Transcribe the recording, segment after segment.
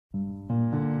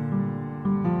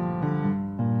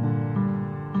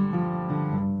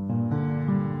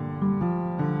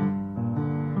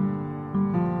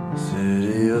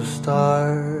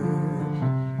stars,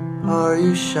 are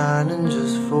you shining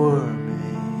just for me?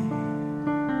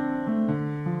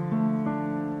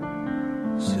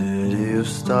 City of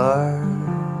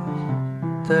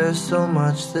stars, there's so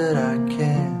much that I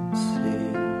can't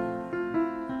see.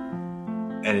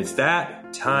 And it's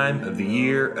that time of the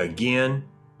year again.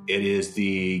 It is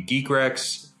the Geek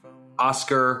Rex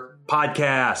Oscar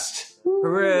podcast.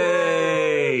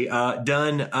 Hooray!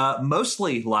 Done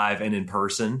mostly live and in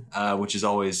person, which is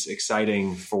always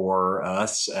exciting for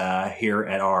us here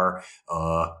at our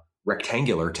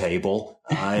rectangular table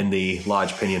in the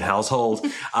Lodge Pinion household.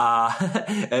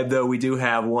 Though we do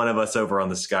have one of us over on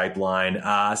the Skype line.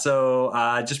 So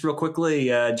just real quickly,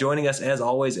 joining us as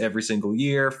always every single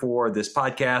year for this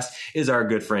podcast is our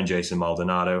good friend Jason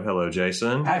Maldonado. Hello,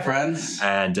 Jason. Hi, friends.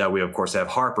 And we, of course, have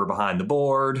Harper behind the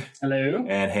board. Hello.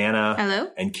 And Hannah. Hello.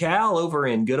 And Cal over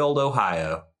in good old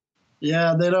Ohio.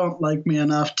 Yeah, they don't like me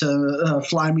enough to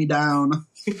fly me down.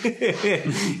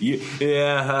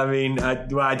 Yeah, I mean,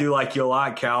 I do like you a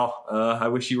lot, Cal. I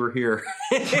wish you were here.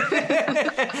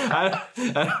 I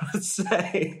don't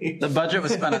say. The budget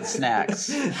was spent on snacks.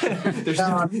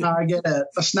 No, I get it.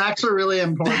 The snacks are really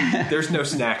important. There's no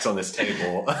snacks on this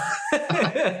table.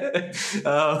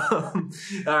 All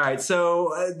right,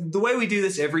 so the way we do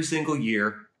this every single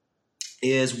year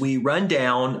is we run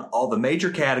down all the major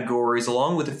categories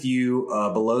along with a few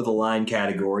below the line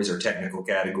categories or technical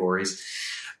categories.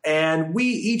 And we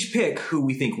each pick who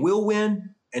we think will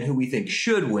win and who we think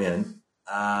should win,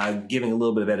 giving a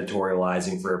little bit of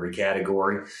editorializing for every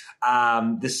category.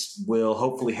 This will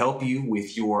hopefully help you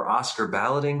with your Oscar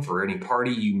balloting for any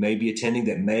party you may be attending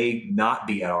that may not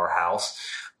be at our house.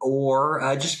 Or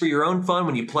just for your own fun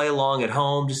when you play along at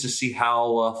home, just to see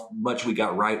how much we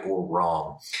got right or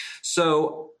wrong.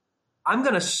 So I'm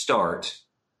going to start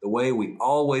the way we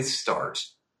always start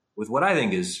with what I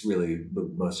think is really the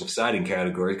most exciting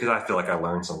category, because I feel like I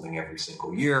learn something every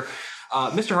single year.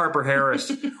 Mr. Harper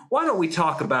Harris, why don't we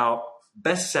talk about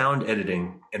best sound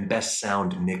editing and best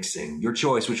sound mixing? Your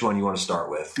choice, which one you want to start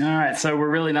with? All right, so we're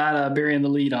really not burying the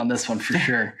lead on this one for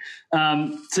sure.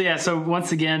 So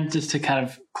once again, just to kind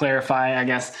of clarify, I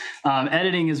guess,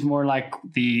 editing is more like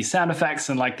the sound effects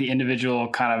and like the individual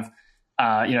kind of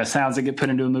sounds that get put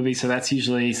into a movie. So that's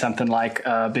usually something like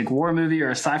a big war movie or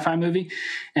a sci-fi movie.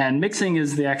 And mixing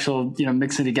is the actual,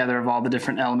 mixing together of all the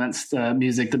different elements, the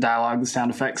music, the dialogue, the sound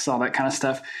effects, all that kind of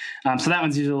stuff. So that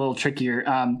one's usually a little trickier.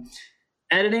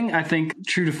 Editing, I think,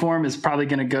 true to form, is probably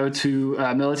going to go to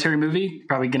a military movie,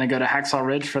 probably going to go to Hacksaw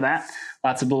Ridge for that.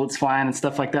 Lots of bullets flying and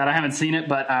stuff like that. I haven't seen it,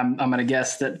 but I'm going to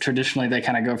guess that traditionally they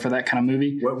kind of go for that kind of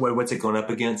movie. What's it going up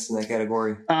against in that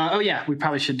category? We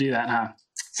probably should do that, huh?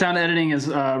 Sound editing is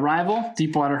Arrival,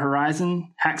 Deepwater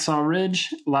Horizon, Hacksaw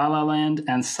Ridge, La La Land,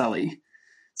 and Sully.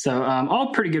 So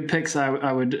all pretty good picks,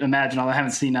 I would imagine, although I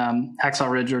haven't seen Hacksaw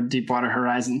Ridge or Deepwater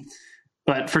Horizon.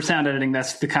 But for sound editing,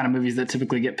 that's the kind of movies that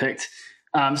typically get picked.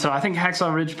 So I think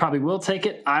Hacksaw Ridge probably will take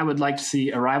it. I would like to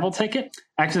see Arrival take it.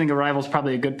 I actually think Arrival is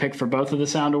probably a good pick for both of the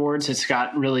sound awards. It's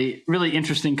got really, really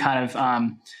interesting kind of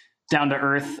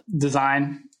down-to-earth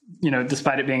design,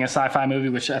 despite it being a sci-fi movie,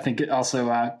 which I think it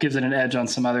also gives it an edge on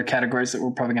some other categories that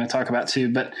we're probably going to talk about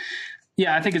too. But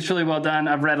yeah, I think it's really well done.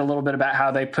 I've read a little bit about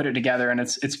how they put it together, and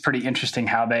it's pretty interesting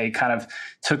how they kind of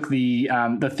took the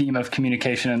theme of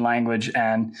communication and language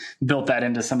and built that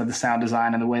into some of the sound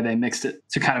design and the way they mixed it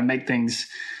to kind of make things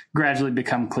gradually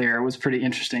become clear. It was pretty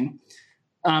interesting.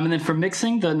 And then for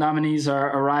mixing, the nominees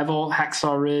are Arrival,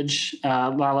 Hacksaw Ridge, La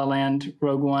La Land,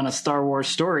 Rogue One, A Star Wars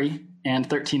Story, and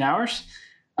 13 Hours.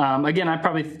 Again,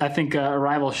 I think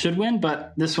Arrival should win,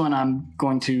 but this one I'm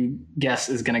going to guess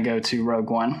is going to go to Rogue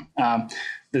One. I'm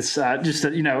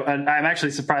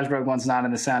actually surprised Rogue One's not in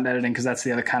the sound editing, because that's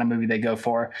the other kind of movie they go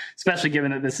for, especially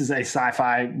given that this is a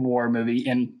sci-fi war movie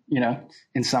in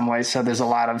some ways. So there's a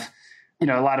lot of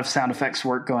sound effects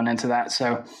work going into that.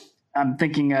 So I'm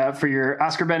thinking for your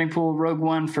Oscar betting pool, Rogue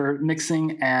One for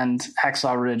mixing and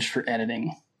Hacksaw Ridge for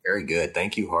editing. Very good.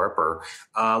 Thank you, Harper.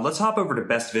 Let's hop over to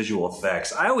best visual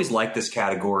effects. I always like this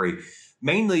category,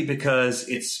 mainly because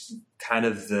it's kind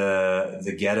of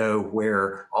the ghetto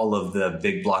where all of the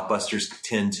big blockbusters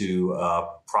tend to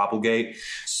propagate.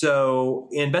 So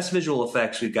in best visual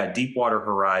effects, we've got Deepwater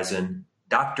Horizon,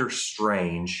 Doctor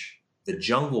Strange, The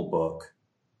Jungle Book,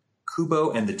 Kubo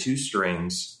and the Two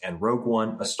Strings, and Rogue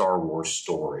One, A Star Wars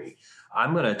Story.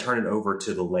 I'm going to turn it over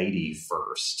to the lady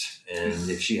first, and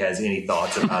if she has any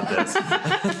thoughts about this.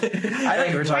 I thought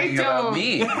you were talking about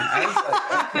me. I was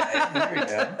like, okay, there we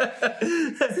go.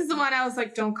 This is the one I was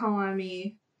like, don't call on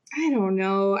me. I don't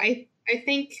know. I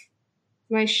think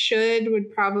my should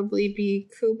would probably be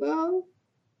Kubo,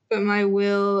 but my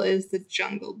will is The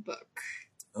Jungle Book.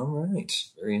 All right,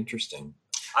 very interesting.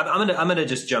 I'm gonna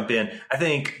just jump in. I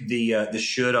think the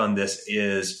should on this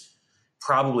is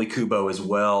probably Kubo as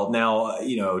well. Now,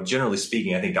 generally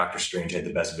speaking, I think Doctor Strange had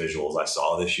the best visuals I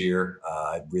saw this year.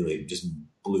 It really just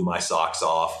blew my socks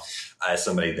off as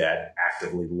somebody that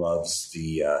actively loves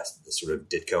the sort of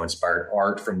Ditko-inspired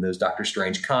art from those Doctor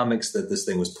Strange comics that this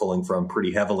thing was pulling from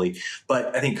pretty heavily.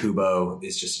 But I think Kubo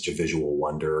is just such a visual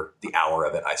wonder. The hour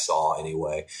of it I saw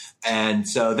anyway. And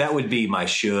so that would be my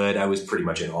should. I was pretty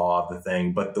much in awe of the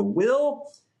thing. But the will...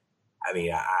 I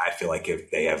mean, I feel like if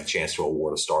they have a chance to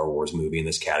award a Star Wars movie in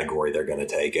this category, they're going to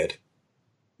take it.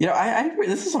 I agree.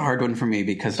 This is a hard one for me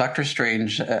because Doctor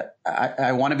Strange,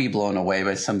 I want to be blown away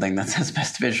by something that says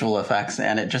best visual effects.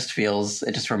 And it just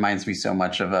reminds me so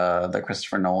much of the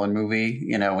Christopher Nolan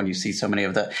movie, when you see so many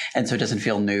of the, and so it doesn't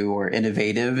feel new or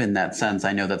innovative in that sense.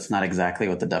 I know that's not exactly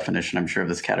what the definition, I'm sure, of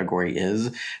this category is,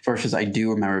 versus I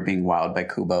do remember being wowed by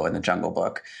Kubo and The Jungle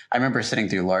Book. I remember sitting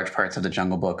through large parts of The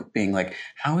Jungle Book being like,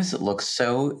 how does it look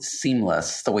so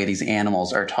seamless the way these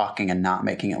animals are talking and not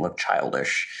making it look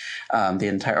childish?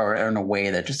 Or in a way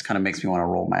that just kind of makes me want to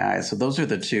roll my eyes. So those are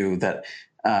the two that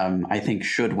I think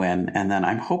should win. And then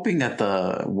I'm hoping that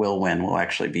the will win will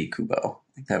actually be Kubo.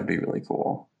 I think that would be really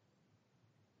cool.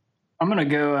 I'm going to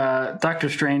go Doctor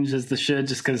Strange as the should,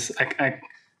 just because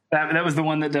that was the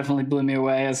one that definitely blew me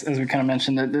away, as we kind of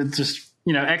mentioned. It's just,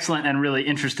 excellent and really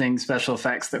interesting special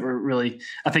effects that were really,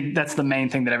 I think that's the main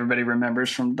thing that everybody remembers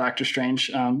from Doctor Strange,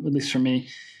 at least for me.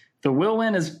 The will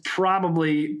win is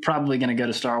probably going to go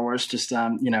to Star Wars. Just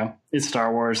it's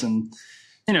Star Wars, and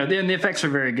the effects are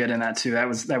very good in that too.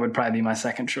 That would probably be my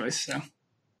second choice. So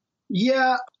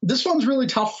yeah, this one's really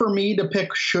tough for me to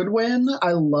pick should win.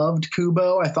 I loved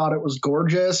Kubo. I thought it was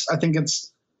gorgeous. I think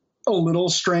it's a little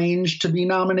strange to be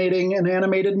nominating an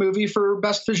animated movie for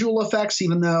best visual effects,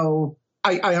 even though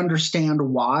I understand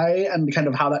why and kind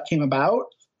of how that came about.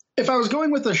 If I was going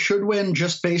with a should win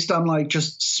just based on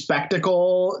just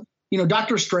spectacle,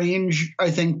 Doctor Strange,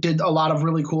 I think, did a lot of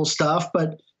really cool stuff,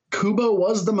 but Kubo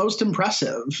was the most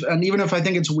impressive. And even if I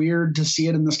think it's weird to see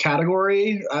it in this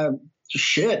category,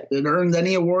 it earned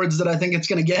any awards that I think it's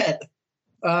going to get.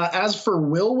 As for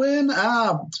will win,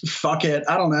 fuck it.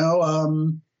 I don't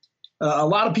know. A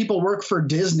lot of people work for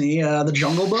Disney, The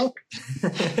Jungle Book.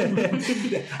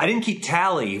 I didn't keep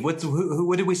tally. What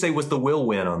did we say was the will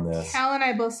win on this? Cal and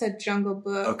I both said Jungle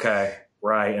Book. Okay,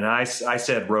 right. And I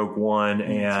said Rogue One,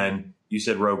 and you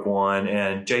said Rogue One.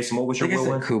 And Jason, what was your will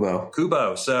win?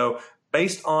 Kubo. So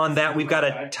based on that, we've got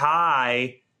a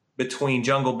tie between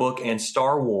Jungle Book and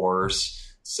Star Wars.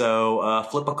 So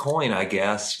flip a coin, I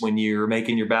guess, when you're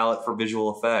making your ballot for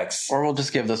visual effects. Or we'll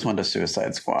just give this one to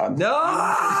Suicide Squad.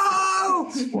 No!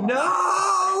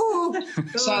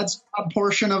 Suicide Squad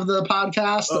portion of the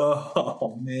podcast.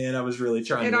 Oh, man, I was really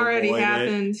trying to avoid already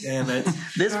happened. It. Damn it.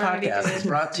 This podcast is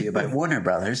brought to you by Warner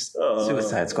Brothers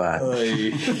Suicide Squad.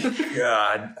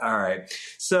 God. All right.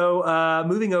 So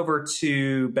moving over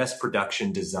to Best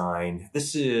Production Design.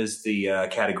 This is the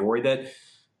category that,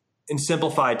 in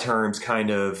simplified terms,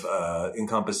 kind of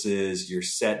encompasses your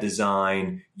set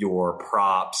design, your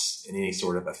props, and any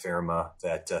sort of ephemera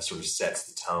that sort of sets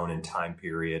the tone and time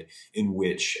period in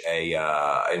which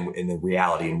in the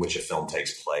reality in which a film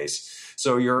takes place.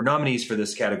 So your nominees for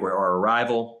this category are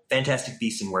Arrival, Fantastic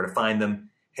Beasts and Where to Find Them,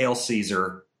 Hail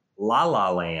Caesar, La La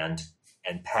Land,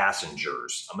 and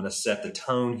Passengers. I'm going to set the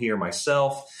tone here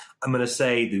myself. I'm going to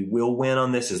say the will win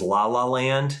on this is La La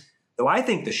Land, though I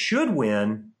think the should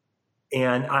win.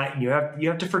 And you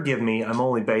have to forgive me. I'm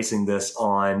only basing this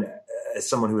on as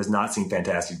someone who has not seen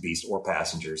Fantastic Beasts or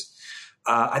Passengers.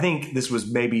 I think this was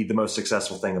maybe the most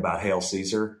successful thing about Hail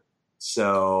Caesar.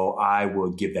 So I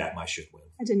will give that my should win.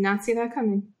 I did not see that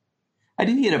coming. I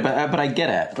didn't get it, but I get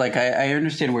it. I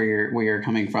understand where you're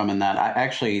coming from in that. I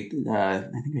think I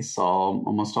saw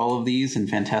almost all of these, and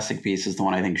Fantastic Beasts is the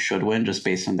one I think should win, just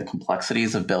based on the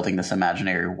complexities of building this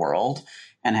imaginary world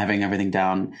and having everything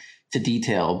down to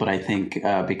detail. But I think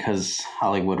because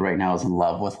Hollywood right now is in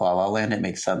love with La La Land, it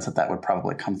makes sense that would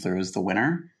probably come through as the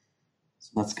winner.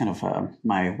 So that's kind of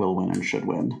my will win and should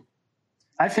win.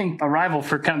 I think Arrival,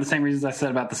 for kind of the same reasons I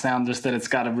said about the sound, just that it's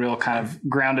got a real kind of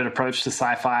grounded approach to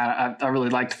sci-fi. I really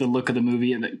liked the look of the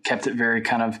movie, and it kept it very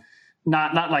kind of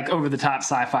not like over the top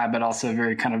sci-fi, but also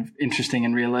very kind of interesting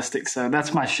and realistic. So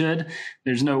that's my should.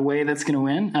 There's no way that's going to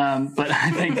win. But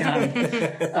I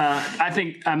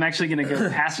think I'm actually going to go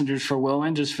Passengers for will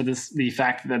win, just for the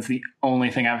fact that that's the only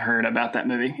thing I've heard about that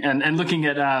movie. And looking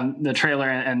at the trailer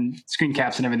and screen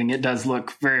caps and everything, it does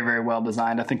look very, very well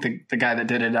designed. I think the guy that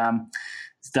did it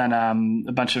has done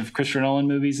a bunch of Christopher Nolan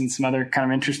movies and some other kind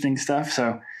of interesting stuff.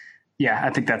 So Yeah,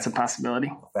 I think that's a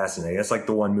possibility. Fascinating. That's like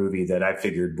the one movie that I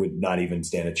figured would not even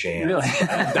stand a chance. Really?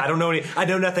 I don't know I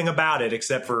know nothing about it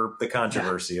except for the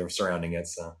controversy of surrounding it.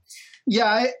 So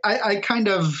Yeah, I kind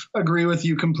of agree with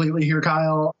you completely here,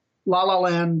 Kyle. La La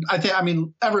Land, I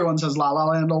mean, everyone says La La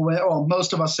Land will win. Well,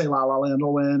 most of us say La La Land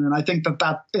will win. And I think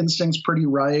that instinct's pretty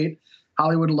right.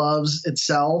 Hollywood loves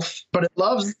itself, but it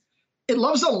loves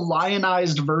a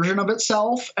lionized version of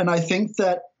itself. And I think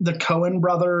that the Coen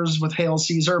brothers with Hail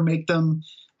Caesar make them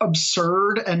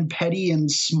absurd and petty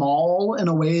and small in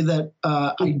a way that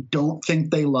I don't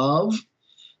think they love.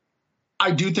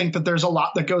 I do think that there's a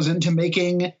lot that goes into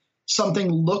making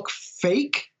something look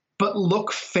fake, but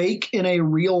look fake in a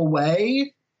real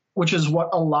way, which is what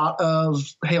a lot of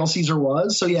Hail Caesar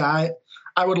was. So yeah,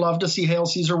 I would love to see Hail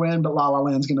Caesar win, but La La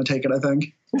Land's going to take it, I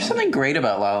think. There's something great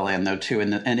about La La Land, though, too.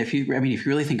 And if you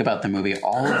really think about the movie,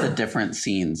 all of the different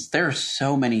scenes, there are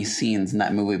so many scenes in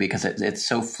that movie because it's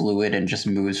so fluid and just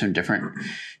moves from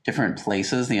different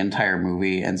places the entire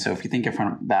movie. And so if you think it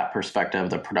from that perspective,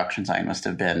 the production design must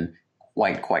have been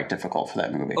quite difficult for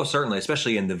that movie. Oh, certainly,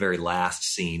 especially in the very last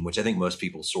scene, which I think most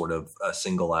people sort of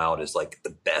single out as like the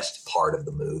best part of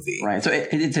the movie. Right. So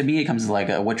to me, it comes to like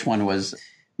which one was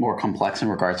more complex in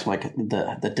regards to like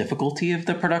the difficulty of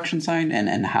the production design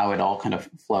and how it all kind of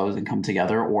flows and come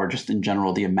together, or just in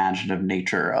general the imaginative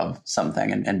nature of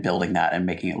something and building that and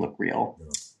making it look real.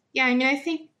 Yeah, I mean, I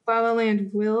think La La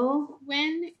Land will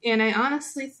win, and I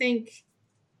honestly think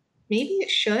maybe it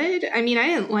should. I mean, I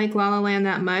didn't like La La Land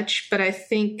that much, but I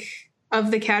think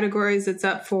of the categories it's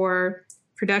up for,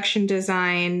 production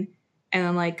design and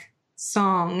then like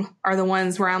song are the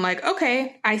ones where I'm like,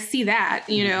 okay, I see that,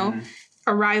 you know.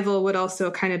 Arrival would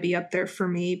also kind of be up there for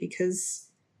me because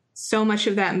so much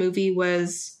of that movie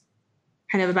was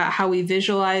kind of about how we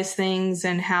visualize things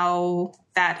and how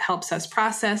that helps us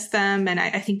process them. And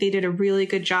I think they did a really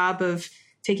good job of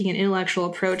taking an intellectual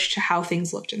approach to how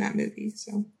things looked in that movie.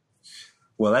 So,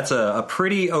 well, that's a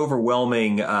pretty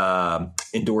overwhelming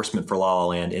endorsement for La La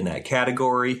Land in that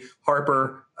category.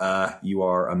 Harper, you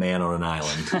are a man on an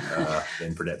island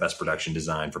in best production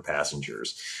design for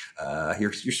Passengers.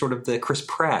 You're sort of the Chris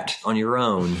Pratt on your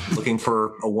own, looking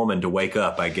for a woman to wake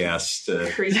up, I guess.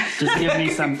 Just give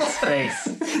me some space.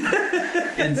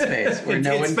 In space, where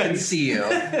no one can see you.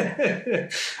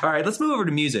 All right, let's move over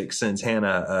to music since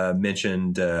Hannah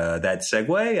mentioned that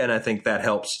segue, and I think that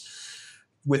helps.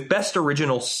 With Best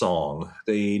Original Song,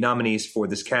 the nominees for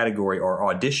this category are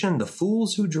Audition, The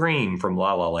Fools Who Dream from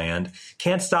La La Land,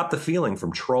 Can't Stop the Feeling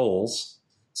from Trolls,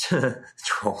 City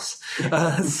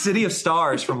of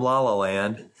Stars from La La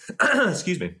Land,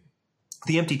 excuse me,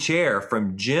 The Empty Chair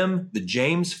from the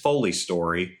James Foley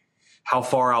Story, How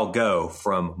Far I'll Go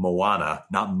from Moana,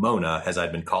 not Mona, as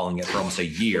I've been calling it for almost a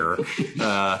year.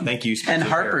 Thank you, Spencer And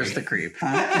Harper's Perry. the creep,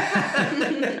 huh?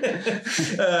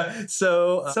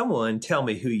 So someone tell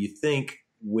me who you think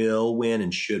will win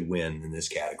and should win in this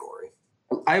category.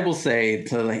 I will say,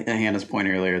 to Hannah's point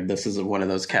earlier, this is one of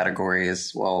those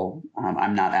categories. Well,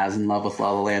 I'm not as in love with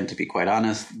La La Land, to be quite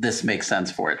honest. This makes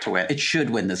sense for it to win. It should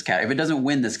win this category. If it doesn't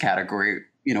win this category,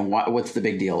 you know, what's the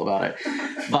big deal about it?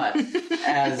 But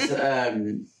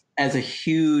as a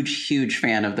huge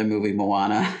fan of the movie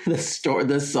Moana, this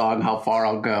song, How Far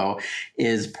I'll Go,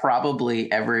 is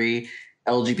probably every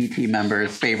LGBT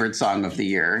member's favorite song of the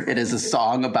year. It is a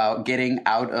song about getting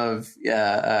out of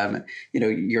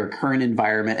your current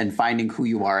environment and finding who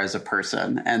you are as a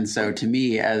person. And so to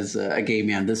me, as a gay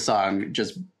man, this song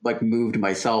just like moved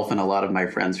myself and a lot of my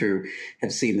friends who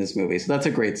have seen this movie. So that's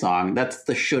a great song. That's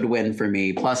the should win for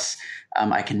me. Plus,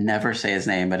 I can never say his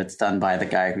name, but it's done by the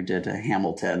guy who did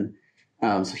Hamilton.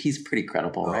 So he's pretty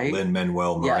credible, right?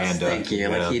 Lin-Manuel Miranda. Yes, thank you. Yeah.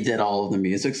 Like he did all of the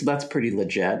music, so that's pretty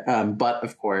legit. But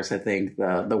of course, I think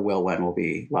the will win will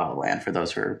be La La Land for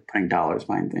those who are putting dollars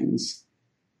behind things.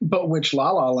 But which La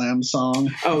La Land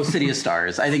song? Oh, City of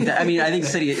Stars. I think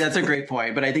City. That's a great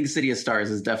point. But I think City of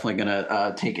Stars is definitely going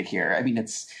to take it here. I mean,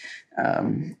 it's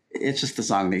just the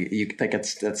song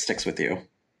that sticks with you.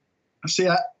 See,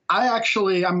 I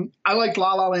like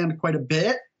La La Land quite a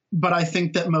bit. But I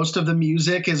think that most of the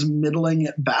music is middling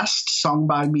at best, sung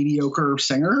by mediocre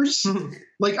singers.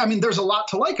 There's a lot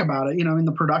to like about it. You know,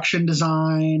 the production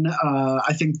design,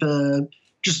 I think the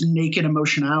just naked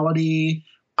emotionality.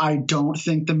 I don't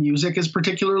think the music is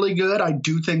particularly good. I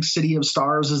do think City of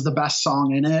Stars is the best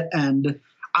song in it. And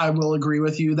I will agree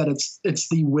with you that it's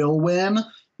the will win.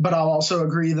 But I'll also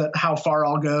agree that How Far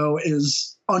I'll Go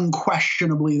is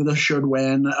unquestionably the should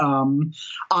win.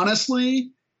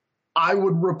 Honestly, I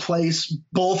would replace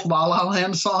both La La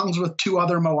Land songs with 2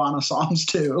 other Moana songs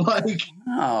too. Like,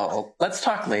 Oh, let's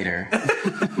talk later.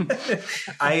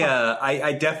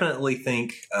 I definitely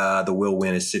think the will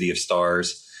win is City of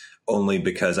Stars, only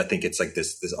because I think it's like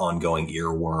this ongoing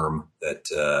earworm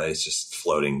that is just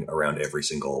floating around every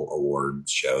single award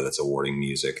show that's awarding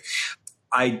music.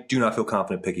 I do not feel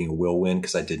confident picking a will win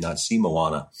because I did not see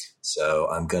Moana, so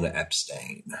I'm going to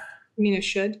abstain. You mean it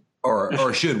should?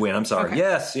 Or should win. I'm sorry. Okay.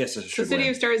 Yes, it So should City win.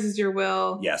 of Stars is your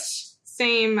will. Yes.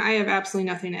 Same. I have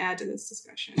absolutely nothing to add to this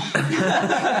discussion.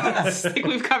 I think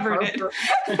we've covered it.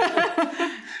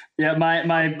 Yeah,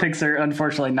 my picks are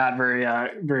unfortunately not very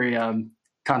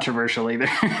controversial either.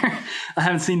 I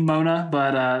haven't seen Mona,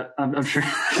 but I'm sure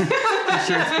I'm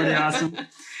sure it's pretty awesome.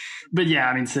 But yeah,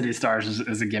 I mean, City of Stars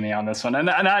is a gimme on this one, and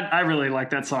I really like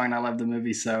that song, and I love the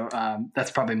movie, so that's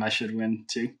probably my should win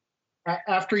too.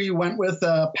 after you went with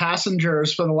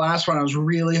Passengers for the last one, I was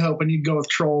really hoping you'd go with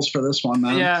Trolls for this one,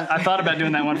 man. Yeah, I thought about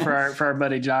doing that one for our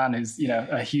buddy John, who's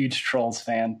a huge Trolls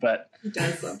fan, but He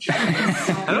does love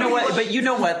You know what? But you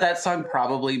know what? That song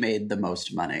probably made the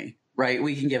most money, right?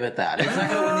 We can give it that. It's not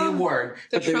going to win the award.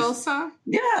 the but there's- Trolls song.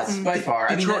 Yes, by far.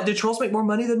 I mean, Did Trolls make more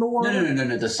money than Moana?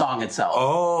 no. The song itself.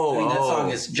 Oh, I mean, that oh. song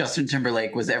is Justin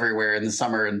Timberlake was everywhere in the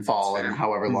summer and fall and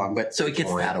however long, but so it gets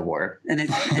Point. that award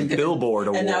and Billboard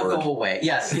and now Award. go away.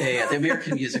 Yes, yeah, the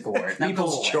American Music Award. Now go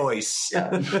People's away. Choice. Yeah.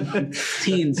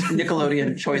 Teens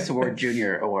Nickelodeon Choice Award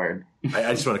Junior Award.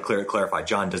 I just want to clarify.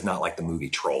 John does not like the movie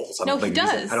Trolls. I No, don't think he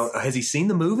he's- does. Has he seen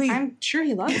the movie? I'm sure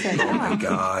he loves it. Oh my Yeah.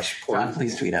 gosh, poor. John,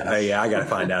 please tweet at us. Yeah, I got to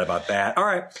find out about that. All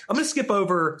right, I'm going to skip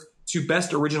over to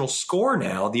Best Original Score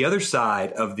now, the other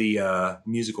side of the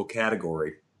musical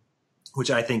category, which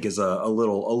I think is a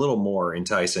little more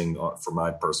enticing for my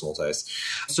personal taste.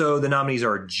 So the nominees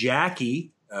are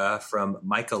Jackie from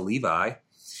Micah Levi,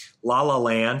 La La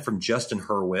Land from Justin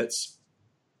Hurwitz,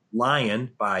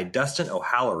 Lion by Dustin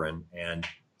O'Halloran and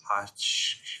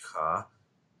Hachka,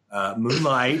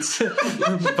 Moonlight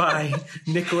by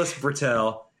Nicholas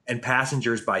Britell, and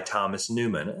Passengers by Thomas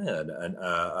Newman,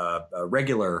 a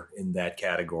regular in that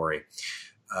category.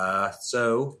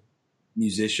 So,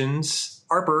 musicians,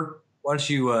 Harper, why don't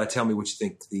you tell me what you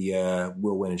think the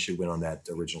will win and should win on that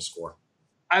original score?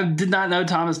 I did not know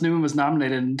Thomas Newman was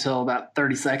nominated until about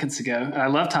 30 seconds ago. I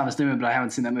love Thomas Newman, but I haven't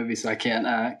seen that movie, so I can't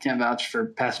vouch for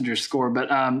Passenger's score. But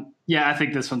yeah, I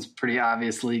think this one's pretty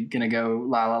obviously going to go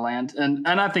La La Land, and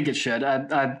I think it should.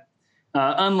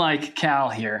 Unlike Cal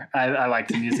here, I like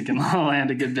the music in La La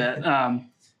Land a good bit,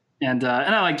 and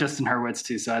I like Justin Hurwitz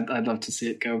too. So I'd love to see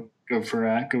it go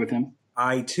with him.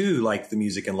 I too like the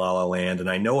music in La La Land, and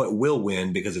I know it will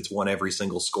win because it's won every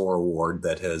single score award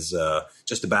that has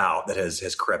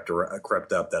has crept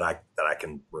up that I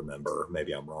can remember.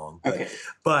 Maybe I'm wrong. Okay.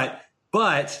 But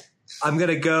I'm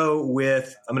gonna go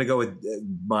with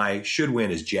my should win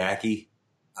is Jackie.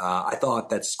 I thought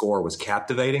that score was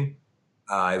captivating.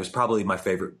 It was probably my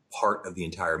favorite part of the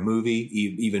entire movie,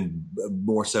 even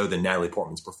more so than Natalie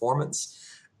Portman's performance.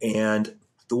 And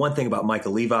the one thing about Micah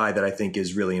Levi that I think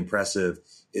is really impressive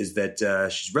is that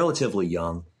she's relatively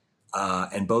young,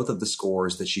 and both of the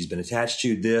scores that she's been attached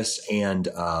to, this and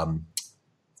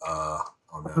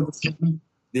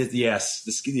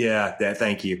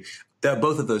thank you.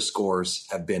 Both of those scores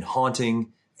have been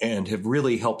haunting and have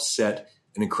really helped set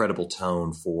an incredible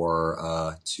tone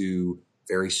for two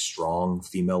very strong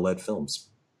female-led films.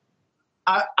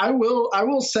 I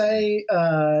will say,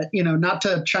 not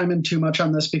to chime in too much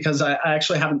on this because I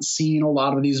actually haven't seen a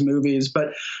lot of these movies, but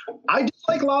I did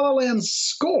like La La Land's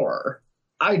score.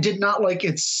 I did not like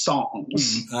its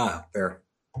songs. Fair.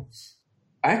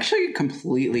 I actually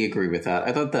completely agree with that.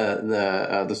 I thought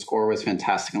the score was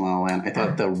fantastic in La La Land. I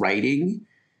thought the writing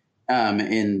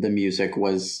in the music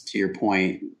was, to your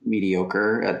point,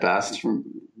 mediocre at best, from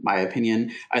my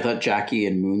opinion. I thought Jackie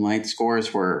and Moonlight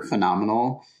scores were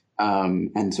phenomenal.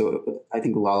 And so I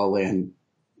think La La Land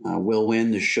will win.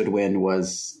 The should win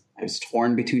I was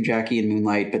torn between Jackie and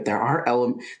Moonlight, but there are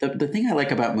elements. The thing I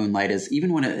like about Moonlight is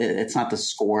even when it's not the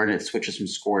score and it switches from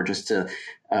score just to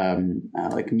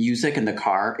like music in the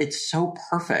car, it's so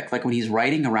perfect. Like when he's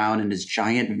riding around in his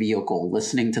giant vehicle,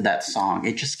 listening to that song,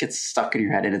 it just gets stuck in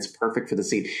your head and it's perfect for the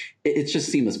scene. It's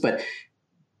just seamless. But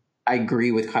I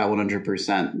agree with Kyle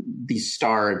 100%. The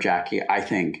star of Jackie, I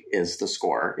think, is the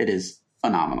score. It is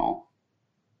phenomenal.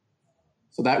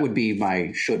 So that would be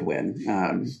my should win.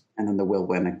 And then the will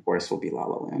win, of course, will be La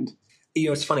La Land.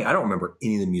 It's funny. I don't remember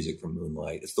any of the music from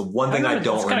Moonlight. It's the one thing I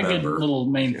don't It's got a remember. good little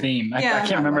main theme. I Yeah.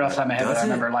 can't remember off the top of my head, but Does I it?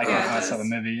 remember liking it Yeah, when I it saw the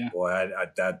does. movie. Yeah. Boy,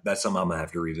 that's something I'm going to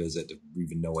have to revisit to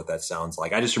even know what that sounds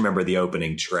like. I just remember the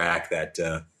opening track, that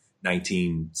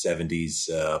 1970s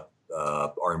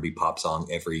R&B pop song,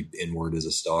 Every N-Word is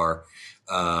a Star.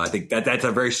 I think that's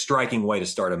a very striking way to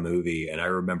start a movie, and I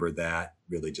remember that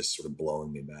really just sort of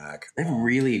blowing me back. They have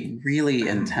really, really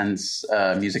intense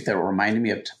music that reminded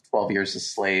me of 12 Years a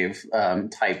Slave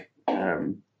type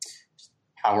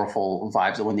powerful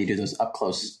vibes when they do those up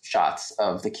close shots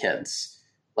of the kids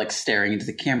like staring into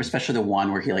the camera, especially the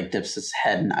one where he like dips his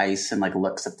head in ice and like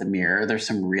looks at the mirror. There's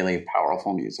some really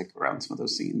powerful music around some of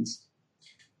those scenes.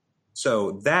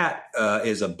 So that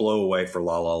is a blow away for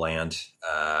La La Land,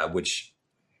 which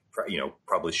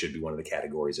probably should be one of the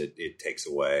categories it takes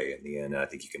away in the end. I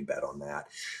think you can bet on that.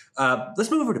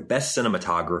 Let's move over to Best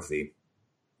Cinematography,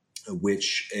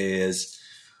 which is,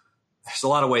 there's a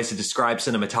lot of ways to describe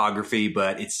cinematography,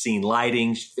 but it's scene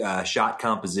lighting, shot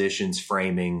compositions,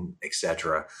 framing,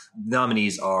 etc.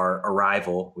 Nominees are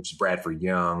Arrival, which is Bradford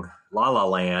Young, La La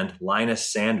Land,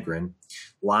 Linus Sandgren,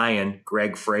 Lion,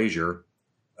 Greg Fraser,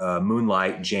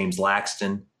 Moonlight, James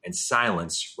Laxton, and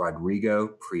Silence, Rodrigo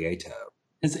Prieto.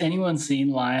 Has anyone seen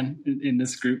Lion in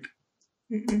this group?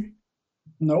 Mm-mm.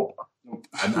 Nope.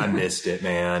 I missed it,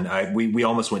 man. We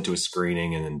almost went to a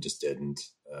screening and then just didn't.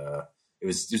 It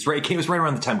was right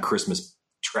around the time Christmas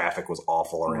traffic was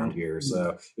awful around here, so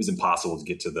it was impossible to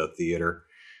get to the theater.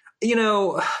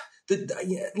 La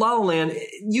La Land.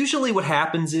 Usually, what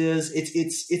happens is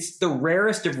it's the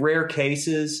rarest of rare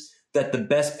cases that the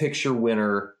Best Picture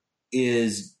winner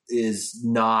is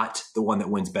not the one that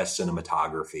wins Best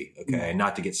Cinematography. Okay,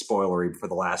 not to get spoilery for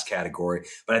the last category,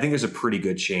 but I think there's a pretty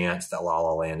good chance that La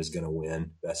La Land is going to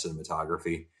win Best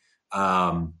Cinematography.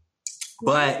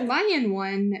 But Lion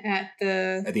won at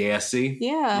the ASC.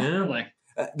 Yeah.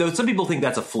 Though some people think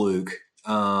that's a fluke.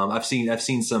 I've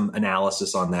seen some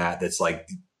analysis on that that's like,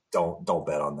 don't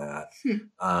bet on that.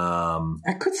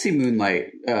 I could see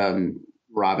Moonlight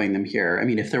robbing them here. I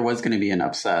mean, if there was going to be an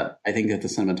upset, I think that the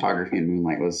cinematography in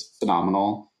Moonlight was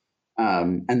phenomenal.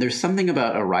 And there's something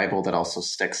about Arrival that also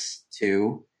sticks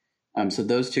too. So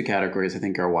those two categories I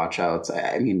think are watch-outs.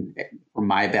 I mean, for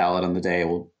my ballot on the day,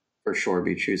 will for sure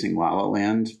be choosing La La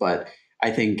Land, but I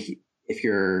think if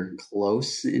you're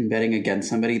close in betting against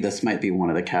somebody, this might be one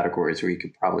of the categories where you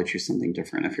could probably choose something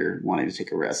different if you're wanting to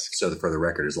take a risk. So for the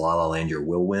record, is La La Land your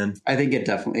will win? I think it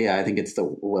definitely, I think it's the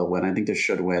will win. I think the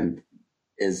should win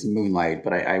is Moonlight,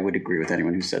 but I would agree with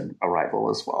anyone who said Arrival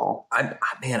as well.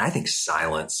 I think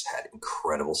Silence had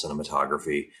incredible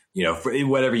cinematography. For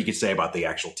whatever you could say about the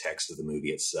actual text of the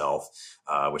movie itself,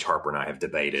 which Harper and I have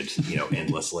debated,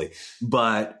 endlessly,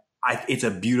 but it's a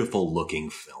beautiful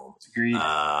looking film. Agreed.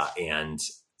 And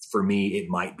for me, it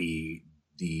might be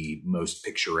the most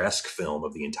picturesque film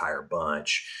of the entire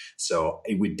bunch. So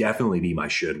it would definitely be my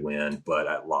should win, but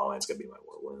La La Land's going to be my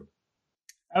will win.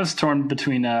 I was torn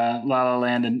between La La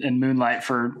Land and Moonlight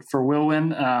for will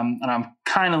win, and I'm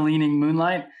kind of leaning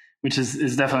Moonlight, which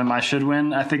is definitely my should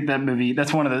win. I think that movie,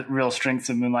 that's one of the real strengths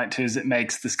of Moonlight too, is it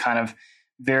makes this kind of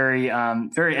very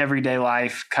very everyday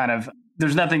life kind of.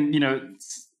 There's nothing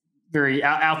very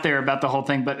out there about the whole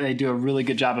thing, but they do a really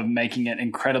good job of making it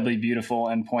incredibly beautiful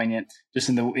and poignant, just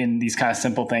in these kind of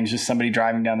simple things, just somebody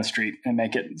driving down the street and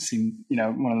make it seem,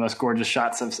 one of the most gorgeous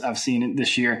shots I've seen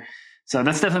this year. So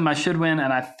that's definitely my should win.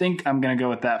 And I think I'm going to go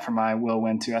with that for my will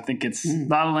win too. I think it's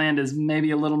La La Land is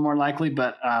maybe a little more likely,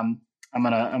 but I'm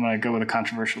going to go with a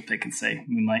controversial pick and say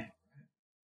Moonlight.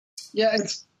 Yeah.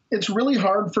 It's really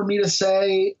hard for me to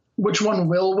say which one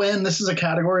will win. This is a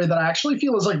category that I actually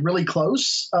feel is like really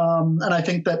close. And I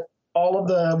think that all of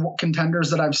the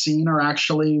contenders that I've seen are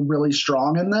actually really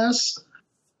strong in this.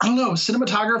 I don't know.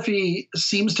 Cinematography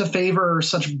seems to favor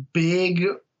such big,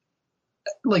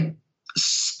 like,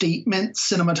 statement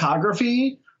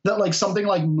cinematography that like something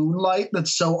like Moonlight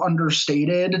that's so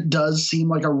understated does seem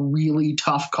like a really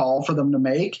tough call for them to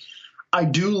make. I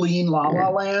do lean La La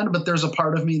Land, but there's a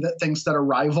part of me that thinks that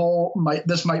Arrival might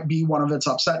be one of its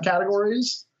upset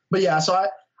categories. But yeah, so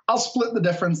I'll split the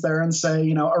difference there and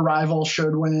say, Arrival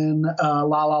should win, La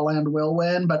La Land will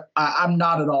win, but I'm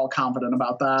not at all confident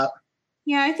about that.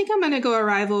 Yeah, I think I'm going to go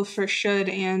Arrival for should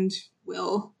and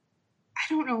will.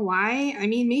 I don't know why. I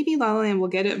mean, maybe La La Land will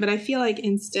get it, but I feel like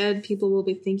instead people will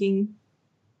be thinking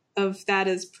of that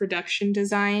as production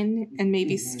design and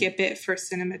maybe skip it for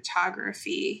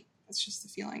cinematography. That's just the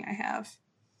feeling I have.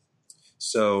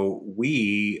 So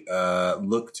we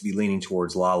look to be leaning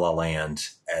towards La La Land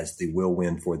as the will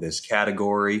win for this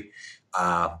category.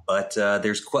 But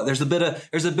there's a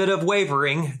bit of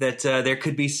wavering that there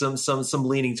could be some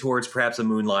leaning towards perhaps a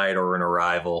Moonlight or an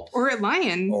Arrival Or a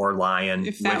Lion.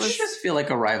 If that I was just feel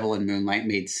like Arrival and Moonlight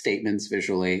made statements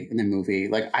visually in the movie.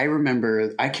 Like I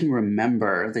can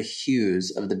remember the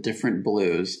hues of the different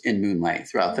blues in Moonlight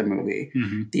throughout the movie,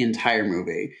 the entire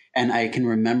movie. And I can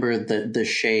remember the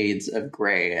shades of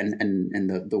gray and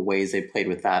the ways they played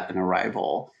with that in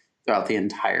Arrival throughout the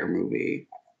entire movie.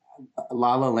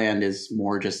 La La Land is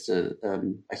more just a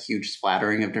huge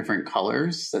splattering of different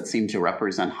colors that seem to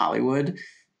represent Hollywood.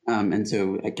 And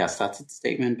so I guess that's its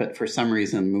statement. But for some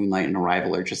reason, Moonlight and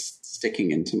Arrival are just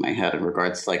sticking into my head in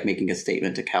regards to like making a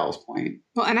statement to Cal's point.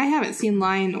 Well, and I haven't seen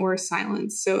Lion or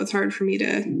Silence, so it's hard for me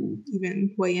to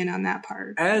even weigh in on that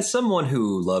part. As someone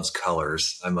who loves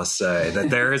colors, I must say that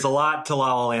there is a lot to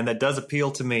La La Land that does appeal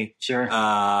to me. Sure.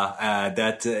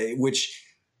 Which,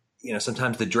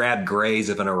 sometimes the drab grays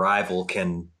of an Arrival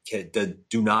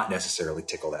do not necessarily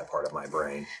tickle that part of my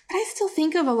brain. But I still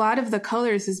think of a lot of the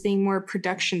colors as being more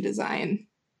production design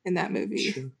in that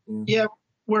movie. Sure. Yeah.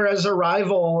 Whereas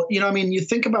Arrival, you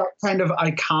think about kind of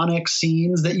iconic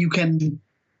scenes that you can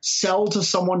sell to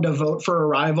someone to vote for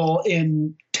Arrival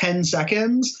in 10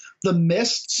 seconds. The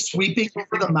mist sweeping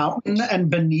over the mountain and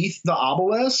beneath the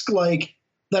obelisk, like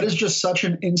that is just such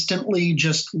an instantly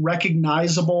just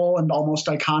recognizable and almost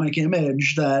iconic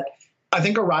image that I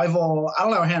think Arrival, I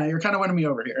don't know, Hannah, you're kind of winning me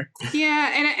over here.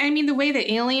 Yeah, and I mean, the way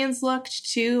the aliens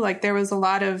looked, too, like there was a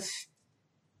lot of,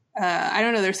 I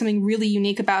don't know, there's something really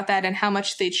unique about that and how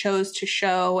much they chose to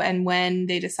show and when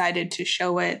they decided to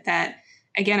show it that,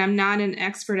 again, I'm not an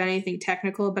expert on anything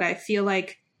technical, but I feel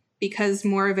like because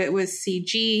more of it was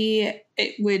CG,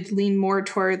 it would lean more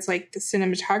towards like the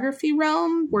cinematography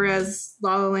realm, whereas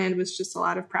La La Land was just a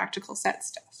lot of practical set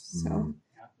stuff. So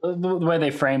the way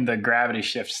they frame the gravity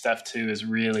shift stuff too is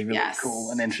really, really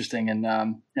cool and interesting in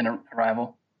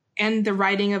Arrival. And the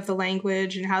writing of the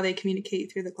language and how they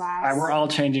communicate through the glass. All right, we're all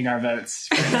changing our votes.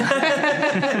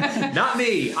 Not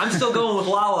me. I'm still going with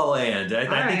La La Land.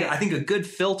 I think a good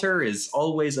filter is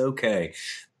always okay.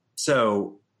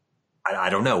 So I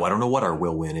don't know. I don't know what our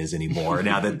will win is anymore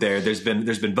now that there's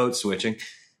been vote switching.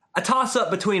 A toss up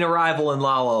between Arrival and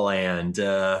La La Land.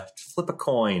 Flip a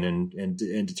coin and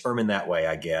determine that way,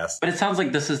 I guess. But it sounds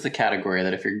like this is the category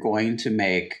that if you're going to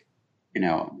make,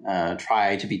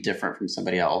 try to be different from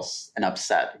somebody else and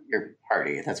upset your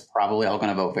party, that's probably all going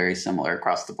to vote very similar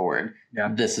across the board. Yeah.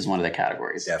 This is one of the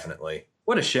categories. Definitely.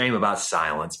 What a shame about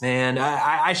Silence, man.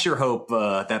 I sure hope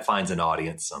that finds an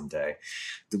audience someday.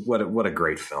 What a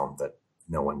great film that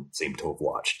no one seemed to have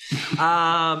watched.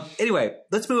 Anyway,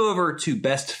 let's move over to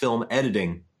Best Film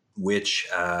Editing, which,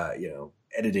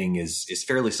 editing is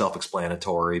fairly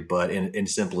self-explanatory, but in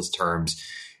simplest terms,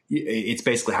 it's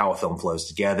basically how a film flows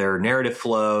together, narrative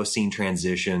flow, scene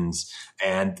transitions,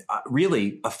 and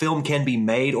really a film can be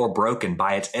made or broken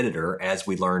by its editor, as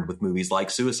we learned with movies like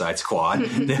Suicide Squad,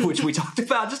 which we talked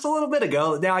about just a little bit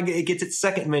ago. Now it gets its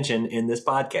second mention in this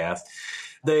podcast.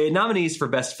 The nominees for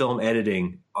Best Film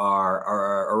Editing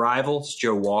are Arrival's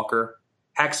Joe Walker,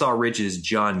 Hacksaw Ridge's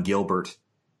John Gilbert,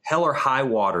 Hell or High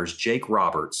Water's Jake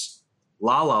Roberts,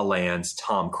 La La Land's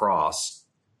Tom Cross,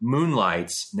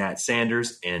 Moonlight's Nat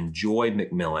Sanders, and Joy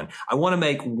McMillan. I want to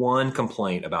make one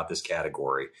complaint about this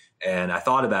category, and I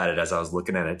thought about it as I was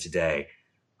looking at it today.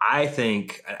 I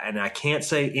think, and I can't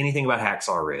say anything about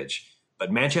Hacksaw Ridge,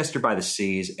 but Manchester by the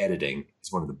Sea's editing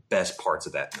is one of the best parts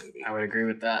of that movie. I would agree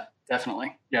with that.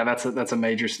 Definitely. Yeah, that's a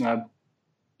major snub.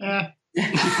 That's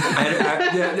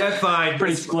fine.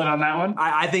 Pretty split on that one.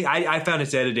 I think I found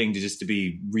its editing to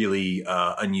be really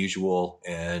unusual,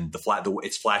 and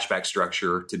its flashback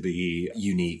structure to be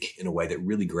unique in a way that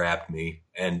really grabbed me,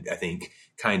 and I think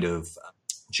kind of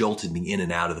jolted me in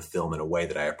and out of the film in a way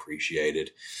that I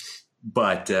appreciated.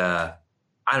 But I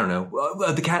don't know,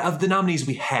 of the nominees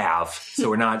we have, so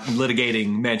we're not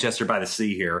litigating Manchester by the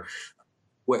Sea here.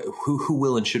 Who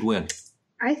will and should win?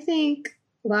 I think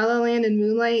La La Land and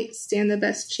Moonlight stand the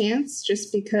best chance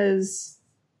just because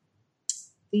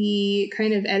the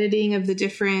kind of editing of the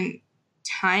different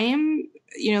time,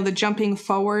 the jumping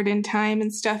forward in time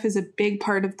and stuff is a big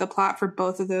part of the plot for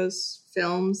both of those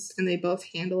films, and they both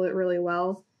handle it really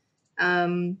well.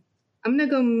 I'm going to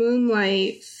go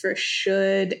Moonlight for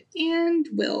should and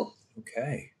will.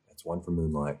 Okay, that's one for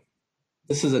Moonlight.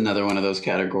 This is another one of those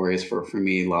categories for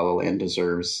me, La La Land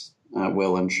deserves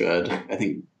will and should. I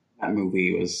think that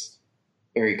movie was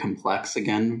very complex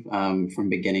again, from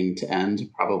beginning to end,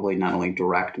 probably not only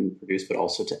direct and produce, but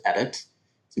also to edit.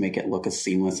 to make it look as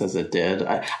seamless as it did.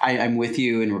 I'm with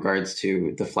you in regards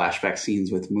to the flashback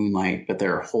scenes with Moonlight, but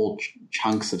there are whole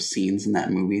chunks of scenes in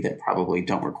that movie that probably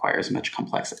don't require as much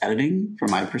complex editing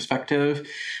from my perspective.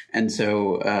 And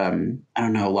so, I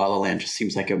don't know, La La Land just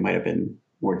seems like it might have been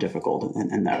more difficult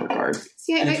in that regard.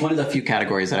 And it's one of the few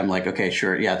categories that I'm like, okay,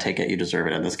 sure, yeah, take it, you deserve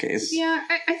it in this case. Yeah,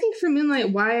 I think for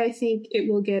Moonlight, why I think it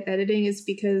will get editing is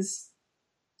because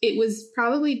it was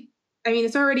probably, I mean,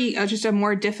 it's already just a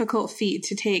more difficult feat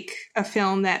to take a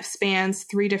film that spans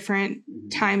 3 different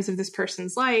times of this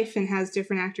person's life and has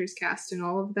different actors cast in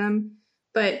all of them.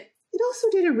 But it also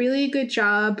did a really good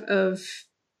job of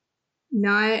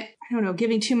not, I don't know,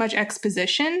 giving too much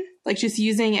exposition, like just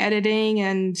using editing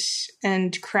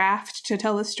and craft to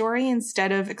tell the story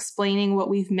instead of explaining what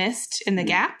we've missed in the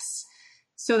gaps.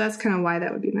 So that's kind of why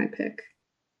that would be my pick.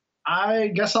 I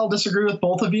guess I'll disagree with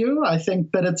both of you. I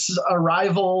think that it's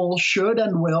Arrival should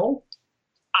and will.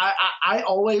 I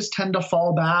always tend to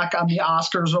fall back on the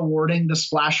Oscars awarding the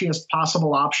splashiest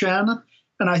possible option.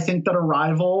 And I think that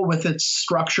Arrival, with its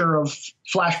structure of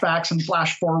flashbacks and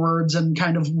flash forwards and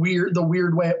kind of the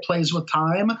weird way it plays with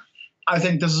time, I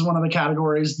think this is one of the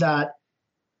categories that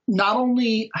not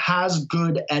only has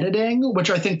good editing, which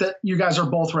I think that you guys are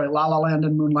both right. La La Land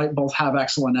and Moonlight both have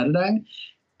excellent editing.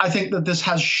 I think that this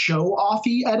has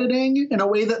show-offy editing in a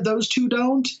way that those two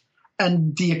don't,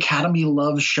 and the Academy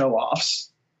loves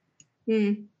show-offs.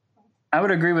 I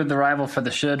would agree with Arrival for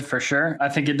the should, for sure. I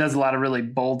think it does a lot of really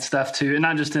bold stuff too, and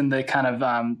not just in the kind of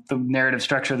the narrative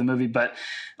structure of the movie, but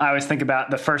I always think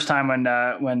about the first time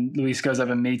when Luis goes up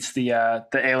and meets the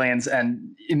aliens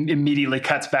and immediately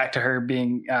cuts back to her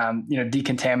being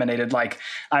decontaminated. Like,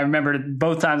 I remember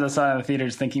both times I saw it in the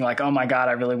theaters thinking like, oh my God,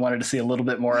 I really wanted to see a little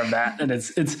bit more of that. And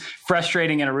it's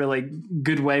frustrating in a really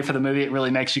good way for the movie. It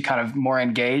really makes you kind of more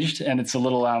engaged, and it's a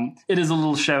little it is a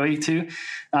little showy too.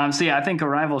 So yeah, I think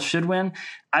Arrival should win.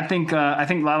 I think La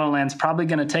La Land's probably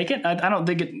going to take it. I don't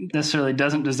think it necessarily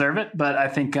doesn't deserve it, but I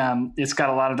think it's got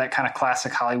a lot of that kind of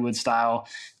classic Hollywood style,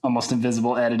 almost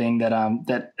invisible editing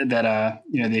that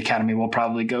the Academy will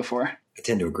probably go for. I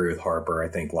tend to agree with Harper. I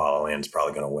think La La Land's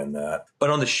probably going to win that. But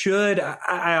on the should,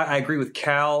 I agree with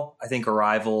Cal. I think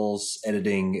Arrival's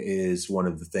editing is one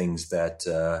of the things that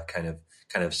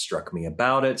kind of struck me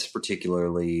about it,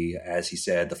 particularly, as he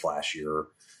said, the flashier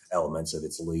elements of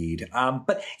its lead.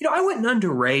 But, I wouldn't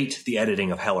underrate the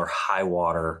editing of Hell or High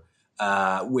Water,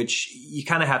 which you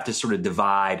kind of have to sort of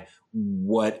divide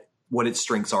what its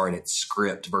strengths are in its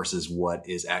script versus what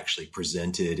is actually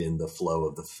presented in the flow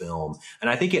of the film. And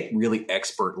I think it really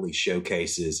expertly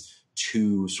showcases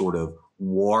 2 sort of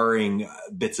warring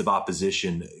bits of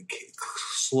opposition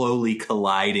slowly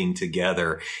colliding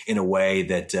together in a way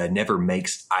that never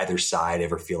makes either side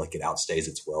ever feel like it outstays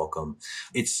its welcome.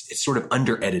 It's sort of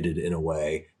under-edited in a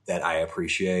way that I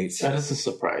appreciate. That is a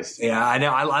surprise. Yeah, I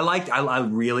know. I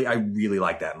really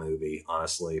like that movie,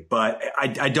 honestly. But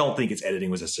I don't think its editing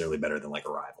was necessarily better than like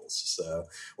Arrival's, so,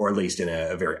 or at least in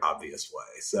a very obvious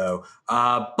way. So,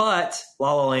 but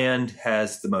La La Land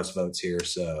has the most votes here.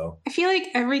 So I feel like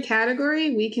every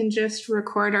category we can just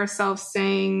record ourselves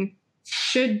saying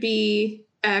should be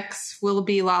X, will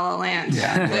be La La Land.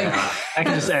 Yeah, I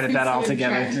can just edit that all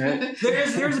together. Right?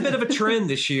 There's a bit of a trend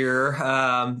this year,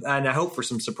 and I hope for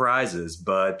some surprises,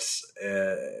 but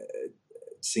it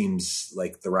seems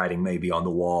like the writing may be on the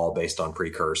wall based on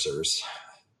precursors.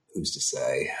 Who's to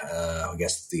say? I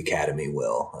guess the Academy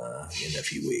will in a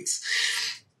few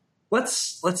weeks.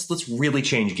 Let's really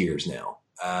change gears now.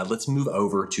 Let's move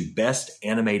over to Best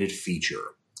Animated Feature.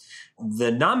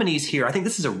 The nominees here, I think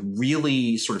this is a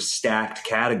really sort of stacked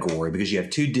category because you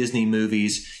have 2 Disney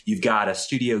movies, you've got a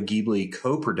Studio Ghibli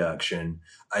co-production,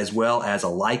 as well as a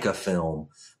Laika film.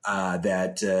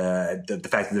 The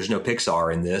fact that there's no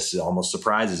Pixar in this almost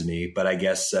surprises me, but I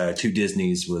guess 2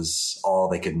 Disneys was all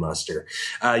they could muster.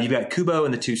 You've got Kubo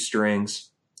and the Two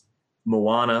Strings,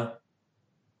 Moana,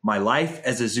 My Life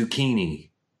as a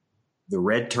Zucchini, The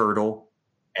Red Turtle,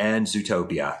 and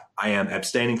Zootopia. I am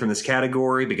abstaining from this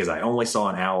category because I only saw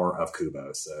an hour of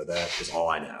Kubo, so that is all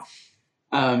I know.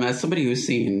 As somebody who's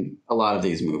seen a lot of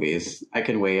these movies, I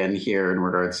can weigh in here in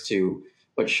regards to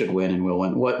what should win and will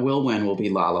win. What will win will be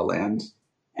La La Land,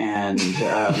 and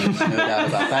there's no doubt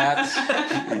about that.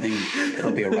 I think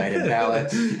it'll be a write-in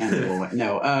ballot, and it will win.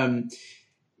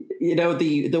 No,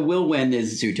 the will win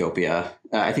is Zootopia.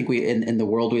 I think we in the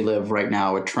world we live right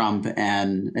now with Trump,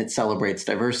 and it celebrates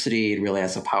diversity. It really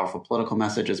has a powerful political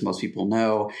message, as most people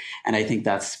know. And I think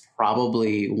that's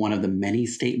probably one of the many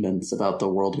statements about the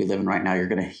world we live in right now you're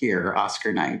going to hear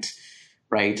Oscar night,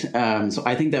 right? So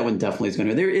I think that one definitely is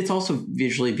going to. It's also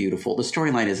visually beautiful. The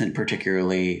storyline isn't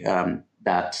particularly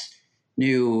that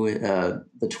new.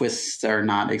 The twists are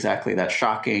not exactly that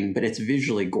shocking, but it's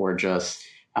visually gorgeous.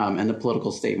 And the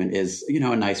political statement is,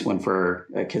 a nice one for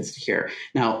kids to hear.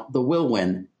 Now, the will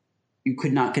win. You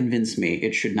could not convince me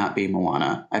it should not be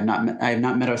Moana. I have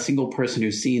not met a single person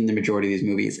who's seen the majority of these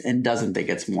movies and doesn't think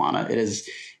it's Moana. It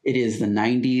is the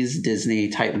 90s Disney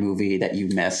type movie that you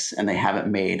miss and they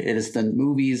haven't made. It is the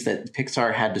movies that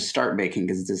Pixar had to start making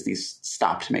because Disney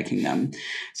stopped making them.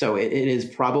 So it is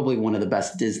probably one of the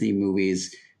best Disney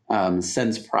movies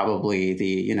since probably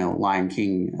the Lion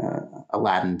King,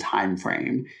 Aladdin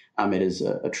timeframe. It is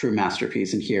a true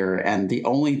masterpiece in here. And the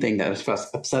only thing that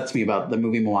upsets me about the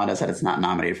movie Moana is that it's not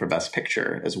nominated for Best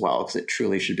Picture as well, because it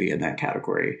truly should be in that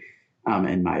category,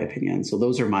 in my opinion. So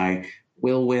those are my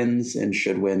will wins and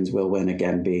should wins. Will win,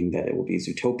 again, being that it will be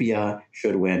Zootopia,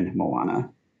 should win Moana.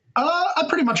 I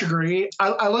pretty much agree.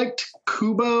 I liked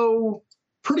Kubo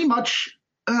pretty much.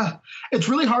 It's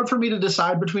really hard for me to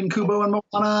decide between Kubo and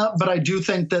Moana, but I do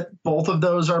think that both of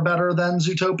those are better than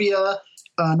Zootopia.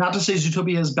 Not to say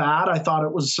Zootopia is bad. I thought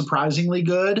it was surprisingly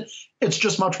good. It's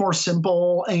just much more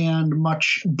simple and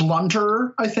much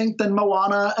blunter, I think, than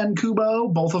Moana and Kubo,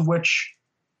 both of which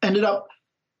ended up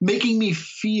making me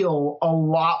feel a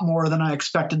lot more than I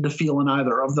expected to feel in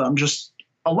either of them. Just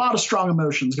a lot of strong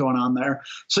emotions going on there.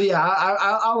 So, yeah,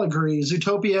 I'll agree.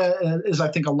 Zootopia is, I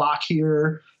think, a lock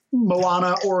here.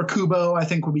 Moana or Kubo, I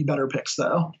think, would be better picks,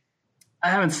 though. I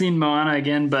haven't seen Moana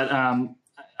again, but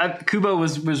Kubo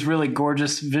was really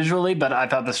gorgeous visually, but I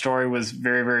thought the story was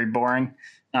very, very boring.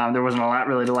 There wasn't a lot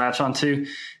really to latch onto.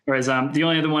 Whereas the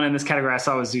only other one in this category I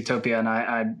saw was Zootopia, and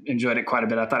I enjoyed it quite a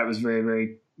bit. I thought it was very,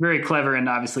 very, very clever and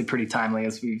obviously pretty timely,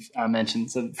 as we've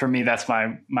mentioned. So for me, that's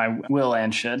my will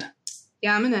and should.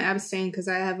 Yeah, I'm going to abstain because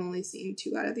I have only seen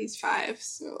 2 out of these 5.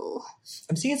 So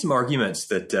I'm seeing some arguments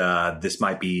that this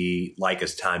might be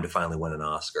Laika's time to finally win an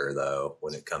Oscar, though,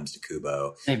 when it comes to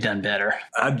Kubo. They've done better.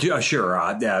 Sure.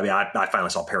 I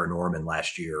finally saw Paranorman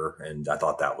last year, and I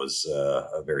thought that was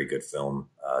a very good film,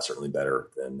 certainly better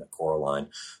than Coraline.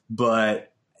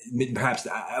 But perhaps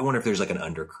I wonder if there's like an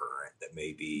undercurrent that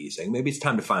may be saying maybe it's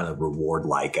time to finally reward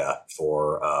Laika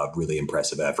for a really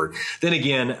impressive effort. Then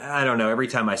again, I don't know. Every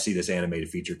time I see this animated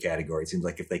feature category, it seems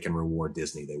like if they can reward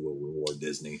Disney, they will reward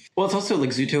Disney. Well, it's also like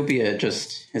Zootopia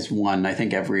just has won, I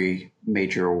think, every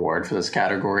major award for this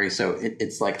category. So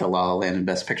it's like the La La Land and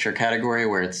Best Picture category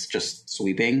where it's just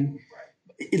sweeping.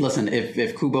 Right. Listen,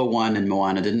 if Kubo won and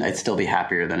Moana didn't, I'd still be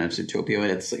happier than if Zootopia.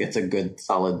 It's a good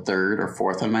solid 3rd or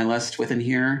 4th on my list within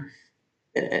here.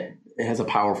 It has a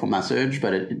powerful message,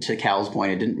 but to Cal's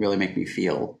point, it didn't really make me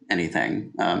feel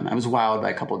anything. I was wowed by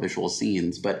a couple of visual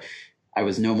scenes, but I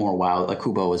was no more wowed. Like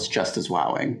Kubo was just as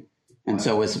wowing. And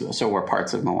so were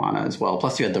parts of Moana as well.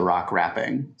 Plus you had The Rock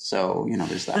rapping. So,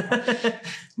 there's that.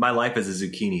 My life as a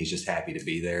zucchini is just happy to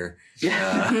be there.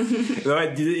 Yeah.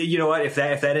 You know what? If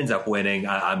that ends up winning,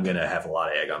 I'm going to have a lot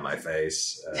of egg on my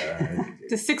face.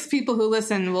 The 6 people who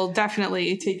listen will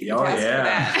definitely take you to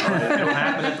task for that. It'll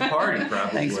happen at the party,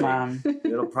 probably. Thanks, Mom.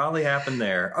 It'll probably happen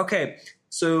there. Okay.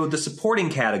 So the supporting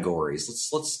categories,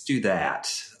 let's do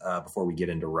that before we get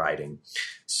into writing.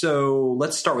 So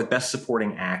let's start with Best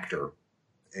Supporting Actor.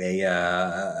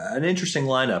 An interesting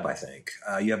lineup, I think.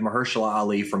 You have Mahershala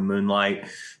Ali from Moonlight,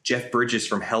 Jeff Bridges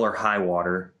from Hell or High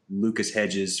Water, Lucas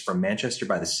Hedges from Manchester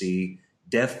by the Sea,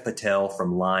 Dev Patel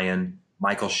from Lion,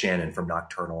 Michael Shannon from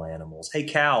Nocturnal Animals. Hey,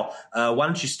 Cal, why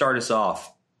don't you start us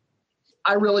off?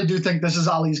 I really do think this is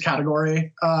Ali's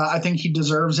category. I think he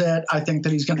deserves it. I think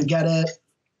that he's going to get it.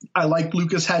 I like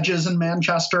Lucas Hedges in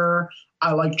Manchester.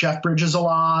 I like Jeff Bridges a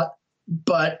lot.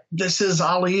 But this is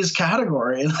Ali's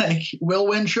category. Like, will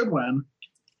win, should win.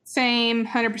 Same,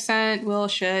 100%. Will,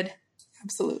 should.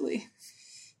 Absolutely.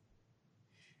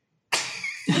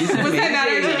 Was that not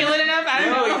articulate enough? I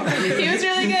don't know. He was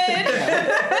really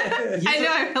good.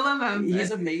 I love him.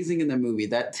 He's amazing in the movie.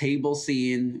 That table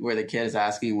scene where the kid is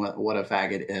asking what a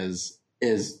faggot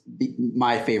is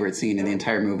my favorite scene in the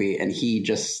entire movie, and he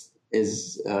just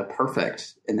is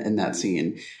perfect in that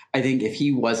scene. I think if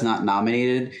he was not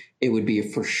nominated, it would be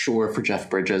for sure for Jeff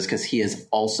Bridges, because he is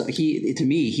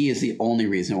the only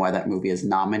reason why that movie is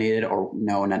nominated or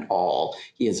known at all.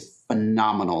 He is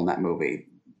phenomenal in that movie.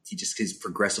 He's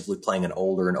progressively playing an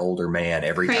older and older man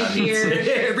every time he's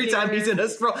in a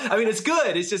role. I mean, it's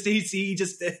good. It's just he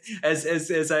just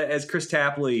as Chris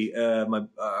Tapley,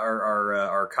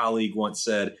 our colleague once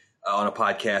said, on a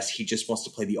podcast, he just wants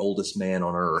to play the oldest man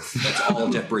on earth. That's all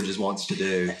Jeff Bridges wants to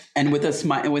do. And with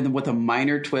a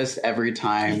minor twist every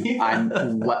time,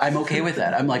 I'm okay with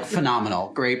that. I'm like,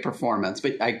 phenomenal, great performance.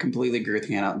 But I completely agree with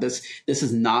Hannah. This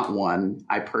is not one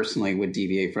I personally would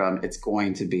deviate from. It's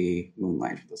going to be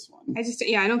Moonlight for this one.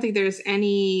 I don't think there's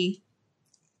any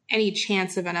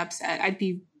chance of an upset. I'd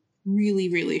be really,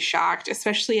 really shocked,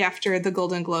 especially after the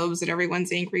Golden Globes and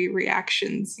everyone's angry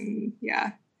reactions. And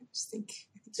I just think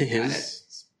to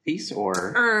his piece,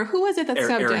 or who was it that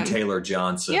subbed Aaron him? Taylor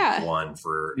Johnson won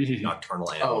for Nocturnal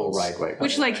Animals. Oh, right.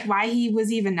 Which, why he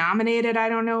was even nominated, I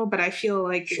don't know, but I feel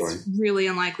like it's really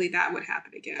unlikely that would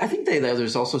happen again. I think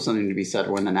there's also something to be said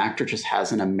when an actor just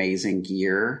has an amazing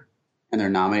year and they're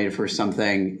nominated for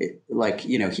something,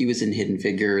 he was in Hidden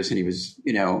Figures and he was,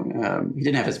 he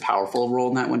didn't have his powerful role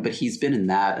in that one, but he's been in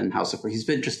that and House of Cards. He's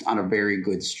been just on a very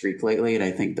good streak lately. And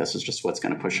I think this is just what's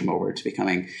going to push him over to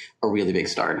becoming a really big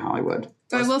star in Hollywood.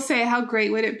 So I will say, how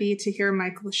great would it be to hear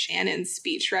Michael Shannon's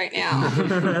speech right now?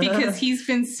 Because he's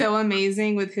been so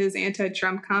amazing with his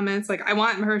anti-Trump comments. I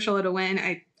want Mahershala to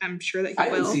win. I'm sure that he will. I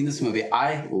haven't seen this movie.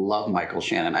 I love Michael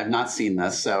Shannon. I've not seen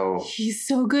this, so... He's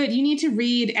so good. You need to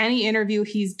read any interview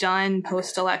he's done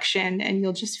post-election, and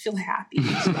you'll just feel happy.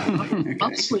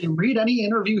 Honestly, read any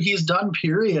interview he's done,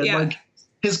 period. Yeah.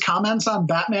 His comments on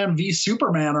Batman v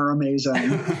Superman are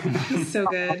amazing. He's so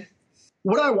good.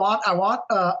 What I want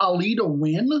Ali to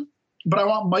win, but I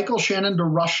want Michael Shannon to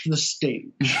rush the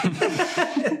stage.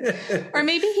 Or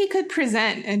maybe he could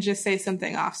present and just say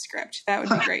something off script. That would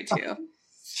be great too.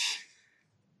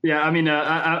 Yeah, I mean,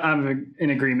 I'm in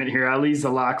agreement here. Ali's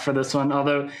the lock for this one.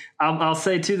 Although I'll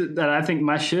say too that I think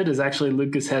my should is actually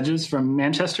Lucas Hedges from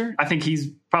Manchester. I think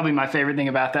he's probably my favorite thing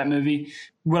about that movie.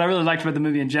 What I really liked about the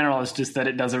movie in general is just that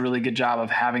it does a really good job of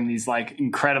having these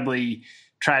incredibly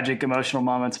tragic emotional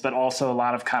moments, but also a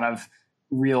lot of kind of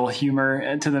real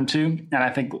humor to them too. And I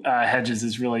think Hedges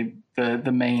is really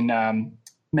the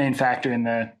main factor in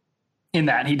that.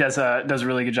 He does a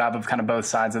really good job of kind of both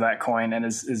sides of that coin, and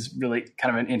is really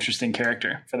kind of an interesting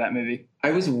character for that movie.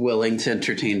 I was willing to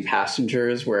entertain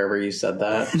Passengers wherever you said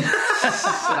that.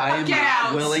 I am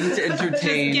not willing to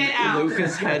entertain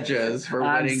Lucas Hedges for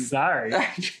winning. I'm sorry.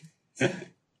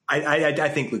 I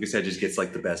think Lucas Hedges gets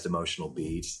the best emotional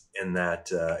beat in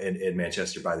that in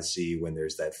Manchester by the Sea when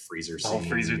there's that freezer scene. Oh,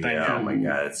 freezer thing. Yeah, oh my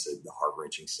God, it's a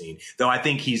heart-wrenching scene. Though I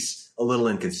think he's a little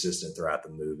inconsistent throughout the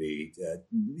movie.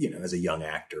 As a young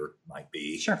actor might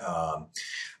be. Sure.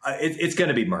 It's going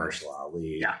to be Mahershala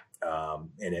Ali. Yeah.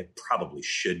 And it probably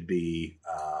should be.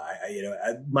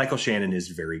 Michael Shannon is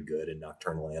very good in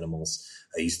Nocturnal Animals.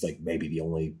 He's maybe the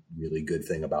only really good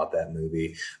thing about that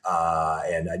movie.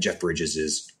 And Jeff Bridges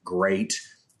is great.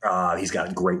 He's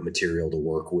got great material to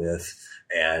work with.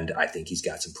 And I think he's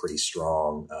got some pretty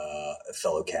strong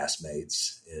fellow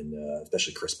castmates,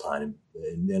 especially Chris Pine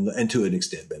and to an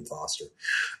extent Ben Foster.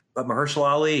 But Mahershala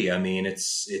Ali, I mean,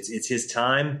 it's his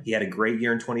time. He had a great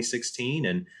year in 2016,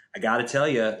 and I got to tell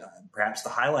you, perhaps the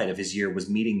highlight of his year was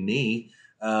meeting me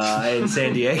in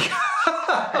San Diego.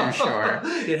 I'm sure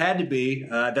it had to be.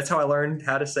 That's how I learned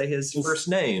how to say his first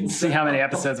name. See how many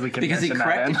episodes we can. Because he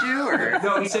corrected you, or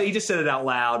no? He just said it out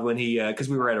loud when because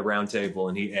we were at a round table,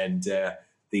 and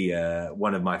the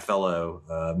one of my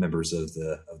fellow members of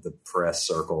the press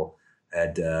circle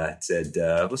had said,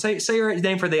 "Well, say your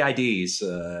name for the IDs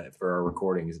for our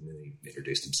recordings," and then he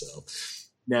introduced himself.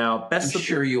 Now, I'm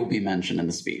sure you'll be mentioned in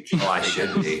the speech. Oh, I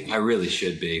should be. I really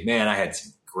should be. Man, I had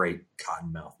some great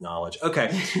cottonmouth knowledge. Okay,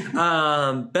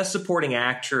 best supporting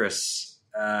actress.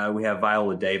 We have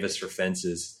Viola Davis for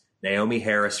Fences, Naomi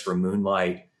Harris for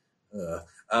Moonlight,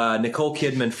 Nicole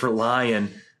Kidman for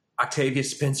Lion, Octavia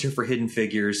Spencer for Hidden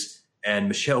Figures, and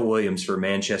Michelle Williams for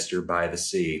Manchester by the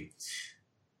Sea.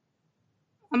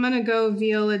 I'm going to go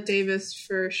Viola Davis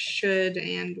for Should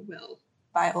and Will.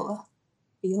 Viola.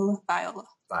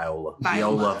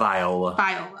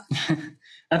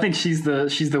 I think she's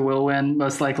the will win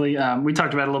most likely. We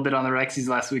talked about it a little bit on the Rexies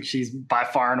last week. She's by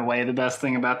far and away the best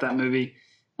thing about that movie,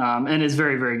 and is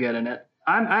very, very good in it.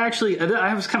 I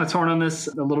was kind of torn on this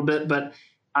a little bit, but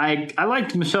I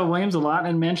liked Michelle Williams a lot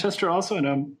in Manchester also, and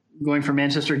I'm going for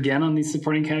Manchester again on these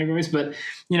supporting categories. But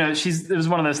it was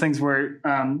one of those things where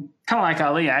kind of like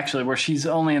Ali actually, where she's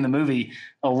only in the movie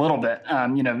a little bit,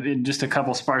 in just a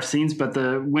couple sparse scenes, but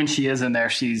when she is in there,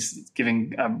 she's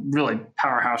giving a really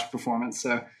powerhouse performance.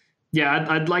 So yeah,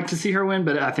 I'd like to see her win,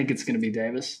 but I think it's going to be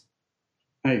Davis.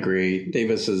 I agree.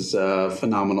 Davis is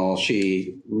phenomenal.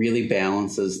 She really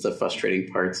balances the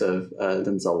frustrating parts of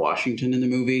Denzel Washington in the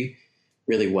movie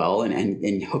really well,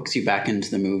 and hooks you back into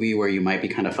the movie where you might be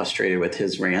kind of frustrated with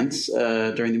his rants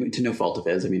during the movie, to no fault of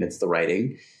his. I mean, it's the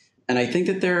writing. And I think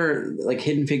that they're like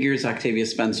Hidden Figures, Octavia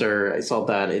Spencer. I saw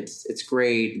that. It's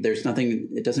great. There's nothing.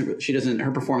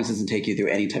 Her performance doesn't take you through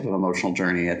any type of emotional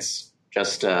journey. It's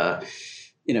just, it's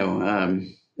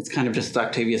kind of just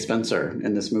Octavia Spencer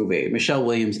in this movie. Michelle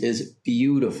Williams is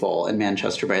beautiful in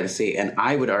Manchester by the Sea, and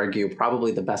I would argue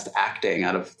probably the best acting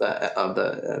out of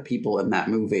the people in that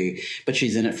movie. But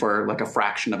she's in it for like a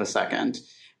fraction of a second,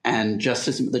 and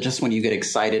just when you get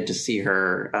excited to see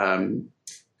her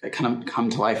kind of come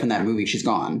to life in that movie, she's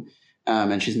gone,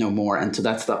 and she's no more. And so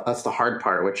that's the hard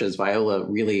part, which is Viola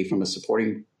really, from a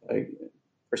supporting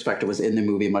perspective, was in the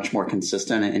movie much more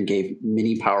consistent and gave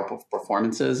many powerful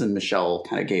performances, and Michelle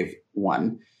kind of gave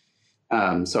one. So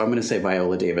I'm going to say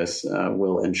Viola Davis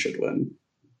will and should win.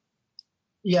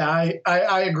 Yeah,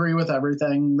 I agree with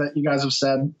everything that you guys have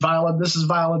said. This is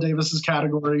Viola Davis's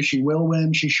category. She will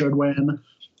win. She should win.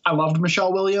 I loved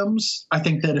Michelle Williams. I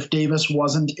think that if Davis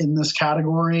wasn't in this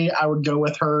category, I would go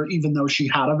with her, even though she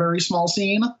had a very small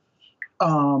scene.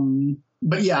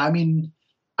 But yeah, I mean,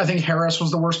 I think Harris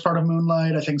was the worst part of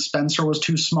Moonlight. I think Spencer was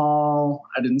too small.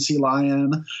 I didn't see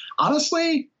Lion.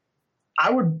 Honestly,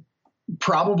 I would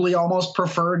probably almost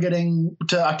prefer getting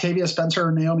to Octavia Spencer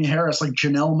or Naomi Harris, like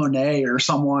Janelle Monáe or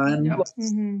someone. Yep.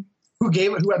 who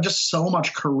had just so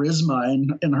much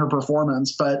charisma in her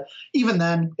performance. But even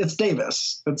then, it's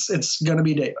Davis. It's going to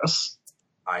be Davis.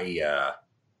 I'm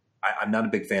not a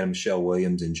big fan of Michelle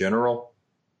Williams in general.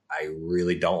 I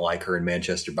really don't like her in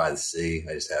Manchester by the Sea.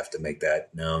 I just have to make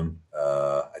that known.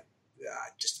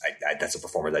 That's a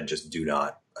performer that I just do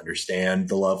not understand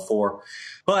the love for.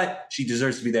 But she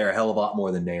deserves to be there a hell of a lot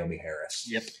more than Naomi Harris.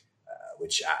 Yep.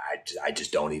 Which I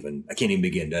just can't even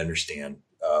begin to understand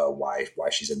why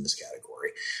she's in this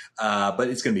category. But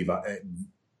it's going to be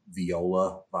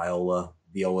Viola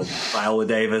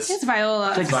Davis. It's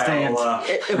Viola. Big Viola.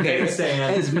 Okay, as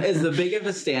the big of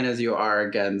a stand as you are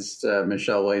against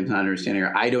Michelle Williams not understanding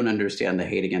her, I don't understand the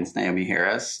hate against Naomi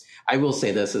Harris. I will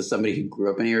say this as somebody who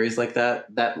grew up in areas like that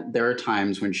there are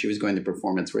times when she was going to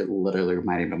performance where it literally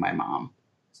reminded me of my mom.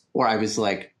 Where I was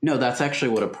like, no, that's actually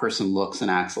what a person looks and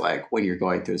acts like when you're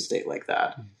going through a state like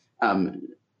that.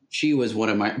 She was one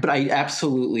of my, but I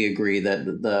absolutely agree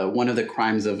that one of the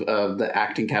crimes of the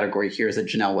acting category here is that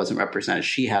Janelle wasn't represented.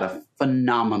 She had a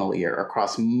phenomenal year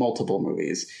across multiple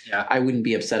movies. Yeah. I wouldn't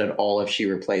be upset at all if she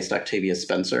replaced Octavia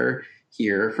Spencer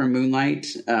here from Moonlight.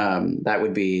 That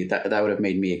would have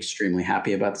made me extremely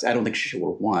happy about this. I don't think she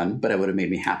would have won, but it would have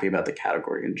made me happy about the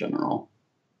category in general.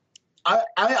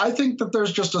 I think that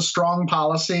there's just a strong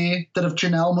policy that if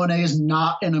Janelle Monáe is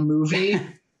not in a movie,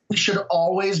 we should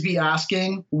always be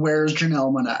asking, where's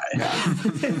Janelle Monáe?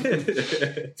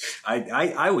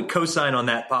 I would co-sign on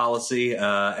that policy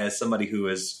as somebody who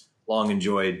has long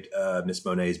enjoyed Miss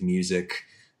Monet's music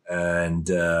and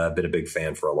been a big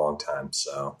fan for a long time.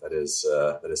 So that is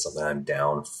something I'm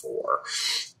down for.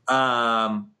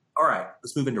 All right,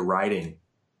 let's move into writing.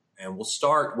 And we'll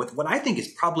start with what I think is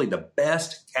probably the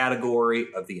best category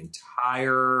of the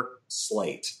entire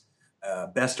slate,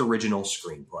 Best Original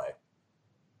Screenplay.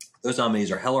 Those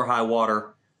nominees are Hell or High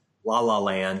Water, La La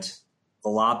Land, The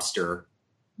Lobster,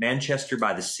 Manchester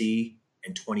by the Sea,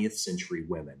 and 20th Century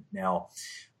Women. Now,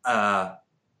 I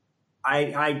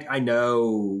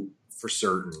know for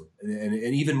certain,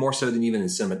 and even more so than even in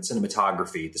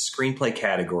cinematography, the screenplay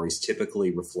categories typically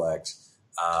reflect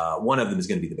one of them is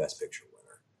going to be the Best Picture winner.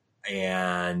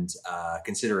 And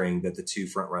considering that the two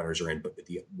frontrunners are in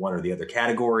the one or the other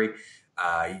category,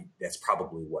 that's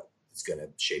probably what it's going to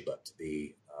shape up to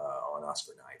be on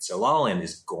Oscar night. So La La Land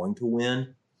is going to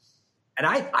win. And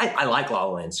I like La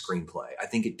La Land's screenplay. I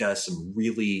think it does some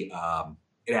really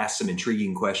it asks some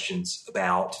intriguing questions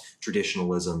about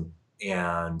traditionalism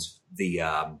and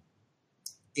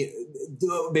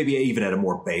maybe even at a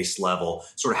more base level,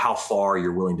 sort of how far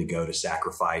you're willing to go to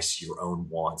sacrifice your own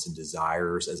wants and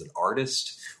desires as an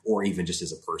artist, or even just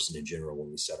as a person in general when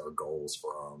we set our goals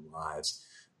for our own lives.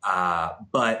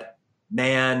 But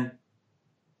man,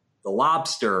 The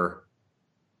Lobster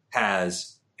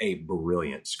has a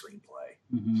brilliant screenplay.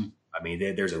 Mm-hmm. I mean,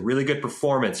 there's a really good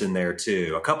performance in there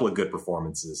too, a couple of good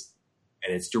performances,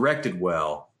 and it's directed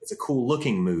well. It's a cool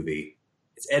looking movie.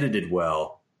 It's edited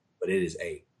well. But it is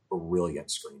a brilliant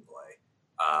screenplay.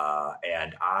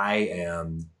 And I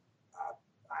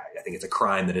think it's a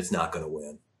crime that it's not going to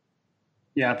win.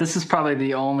 Yeah, this is probably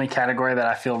the only category that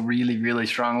I feel really, really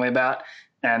strongly about.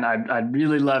 And I'd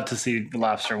really love to see The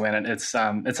Lobster win it. It's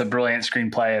a brilliant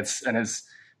screenplay. It's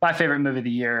my favorite movie of the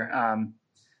year.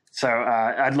 So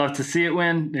I'd love to see it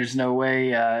win. There's no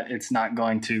way it's not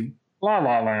going to. La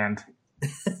La Land.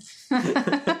 I don't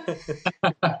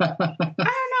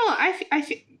know. I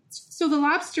feel, so The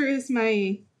Lobster is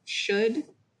my should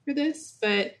for this,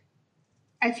 but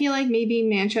I feel like maybe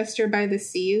Manchester by the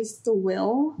Sea is the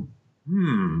will. I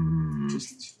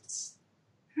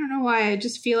don't know why. I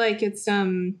just feel like it's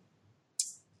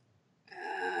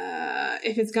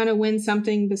if it's gonna win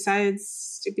something besides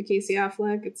stupid Casey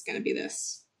Affleck, it's gonna be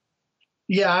this.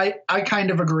 Yeah, I kind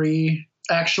of agree.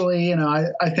 Actually,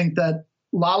 I think that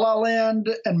La La Land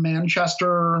and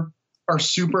Manchester are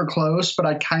super close, but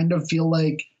I kind of feel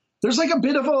like there's like a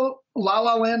bit of a La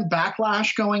La Land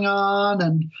backlash going on.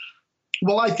 And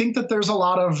well, I think that there's a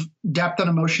lot of depth and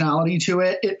emotionality to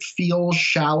it. It feels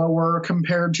shallower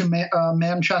compared to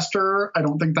Manchester. I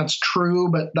don't think that's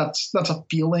true, but that's a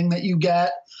feeling that you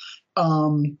get.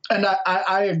 And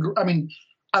I agree. I mean,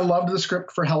 I loved the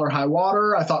script for Hell or High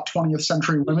Water. I thought 20th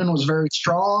Century Women was very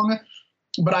strong,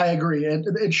 but I agree.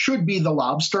 It should be The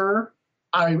Lobster.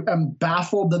 I am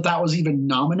baffled that was even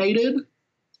nominated.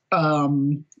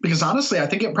 Because honestly, I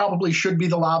think it probably should be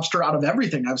The Lobster out of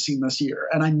everything I've seen this year.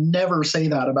 And I never say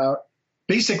that about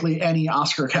basically any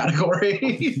Oscar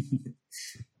category.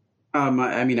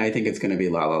 I mean, I think it's going to be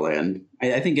La La Land.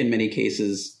 I think in many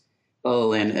cases, La La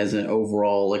Land as an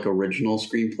overall like original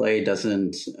screenplay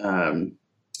doesn't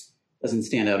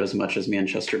stand out as much as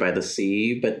Manchester by the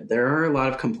Sea, but there are a lot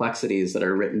of complexities that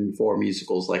are written for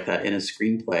musicals like that in a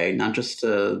screenplay, not just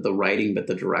the writing, but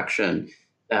the direction.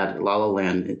 That La La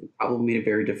Land probably made it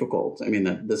very difficult. I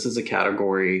mean, this is a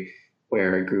category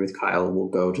where I agree with Kyle, will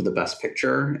go to the best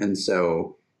picture. And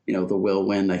so, the will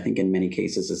win, I think in many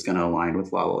cases is going to align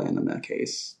with La La Land in that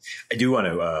case. I do want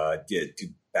to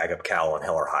back up Cal on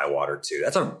Hell or High Water too.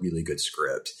 That's a really good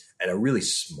script and a really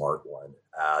smart one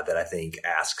that I think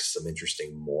asks some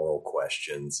interesting moral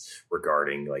questions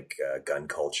regarding like gun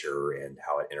culture and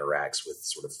how it interacts with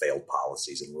sort of failed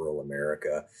policies in rural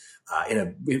America.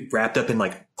 Wrapped up in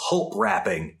like pulp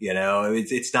wrapping,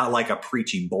 it's not like a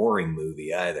preachy, boring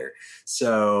movie either.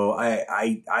 So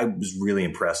I was really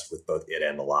impressed with both it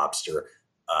and The Lobster.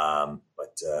 La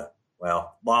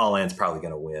La Land's probably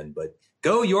going to win, but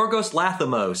go Yorgos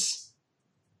Lanthimos.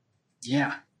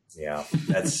 Yeah. Yeah,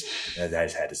 I just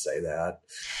had to say that.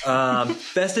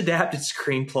 Best adapted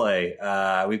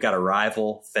screenplay. We've got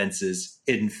Arrival, Fences,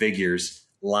 Hidden Figures,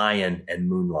 Lion, and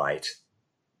Moonlight.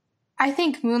 I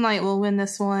think Moonlight will win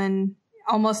this one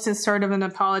almost as sort of an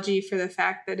apology for the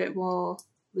fact that it will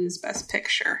lose Best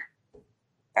Picture.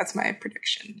 That's my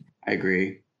prediction. I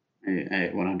agree.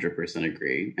 I 100%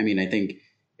 agree. I mean, I think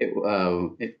it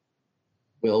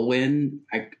will win.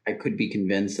 I could be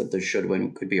convinced that the should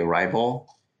win could be Arrival.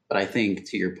 But I think,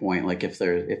 to your point, like if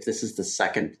this is the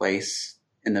second place,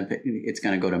 it's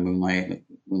going to go to Moonlight.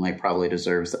 Moonlight probably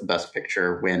deserves the Best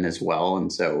Picture win as well,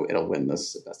 and so it'll win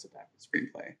this Best Adapted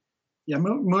Screenplay. Yeah,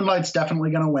 Moonlight's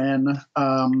definitely going to win.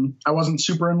 I wasn't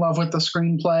super in love with the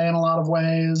screenplay in a lot of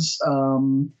ways,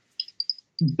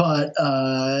 but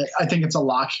I think it's a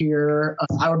lock here.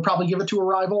 I would probably give it to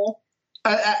Arrival.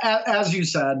 As you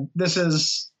said, this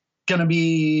is going to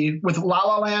be with La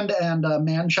La Land and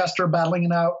Manchester battling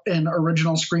it out in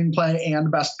original screenplay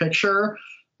and Best Picture.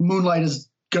 Moonlight is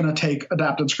going to take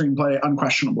adapted screenplay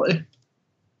unquestionably.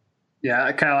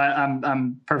 Yeah, Kyle,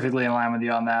 I'm perfectly in line with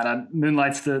you on that.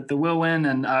 Moonlight's the will win,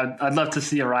 and I'd love to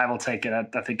see Arrival take it.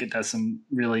 I think it does some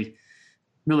really,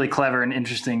 really clever and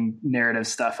interesting narrative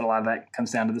stuff, and a lot of that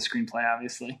comes down to the screenplay,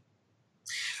 obviously.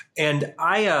 And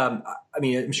I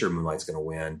mean, I'm sure Moonlight's going to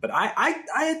win, but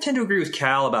I tend to agree with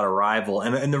Cal about Arrival.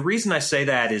 And the reason I say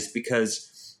that is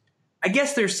because I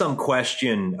guess there's some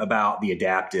question about the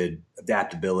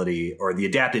adaptability or the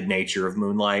adapted nature of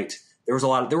Moonlight. There were a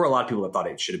lot of people that thought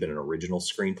it should have been an original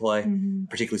screenplay,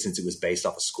 particularly since it was based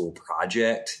off a school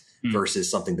project versus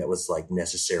something that was like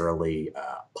necessarily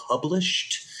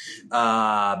published.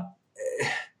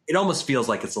 It almost feels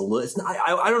like it's a little.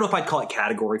 I don't know if I'd call it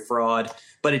category fraud,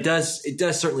 but it does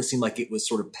certainly seem like it was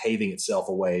sort of paving itself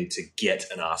a way to get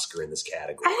an Oscar in this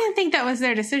category. I didn't think that was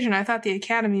their decision. I thought the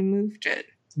Academy moved it.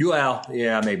 Well,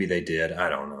 yeah, maybe they did. I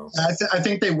don't know. I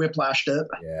think they whiplashed it.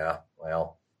 Yeah,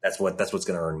 well, that's what's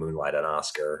going to earn Moonlight an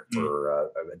Oscar for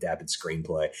adapted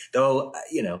screenplay. Though,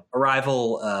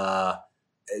 Arrival,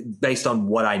 based on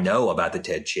what I know about the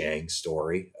Ted Chiang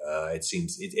story, it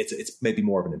seems it's maybe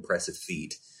more of an impressive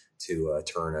feat to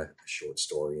turn a short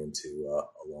story into a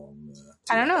long.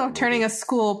 I don't know, turning a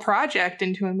school project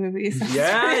into a movie.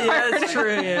 Yeah, that's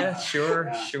true. Yeah,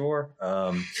 sure.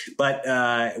 But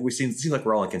we seems like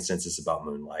we're all in consensus about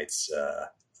Moonlight's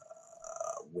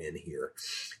win here.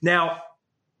 Now,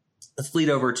 let's lead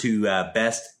over to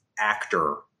Best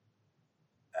Actor.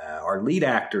 Our lead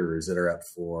actors that are up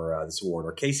for this award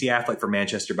are Casey Affleck for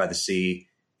Manchester by the Sea,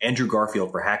 Andrew Garfield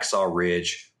for Hacksaw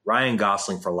Ridge, Ryan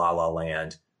Gosling for La La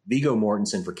Land, Viggo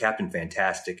Mortensen for Captain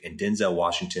Fantastic, and Denzel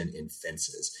Washington in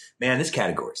Fences. Man, this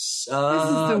category sucks.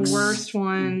 This is the worst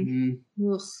one.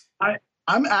 Mm-hmm.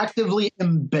 I'm actively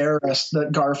embarrassed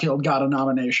that Garfield got a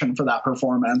nomination for that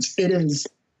performance. It is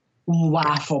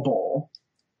laughable.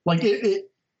 Like it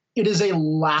is a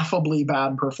laughably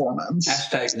bad performance.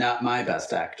 Hashtag not my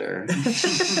best actor.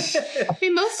 I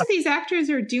mean, most of these actors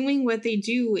are doing what they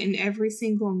do in every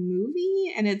single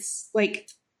movie, and it's like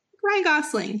Ryan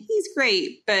Gosling. He's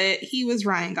great, but he was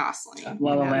Ryan Gosling.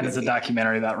 La La Land is a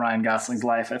documentary about Ryan Gosling's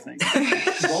life, I think.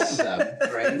 Both of them,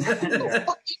 right?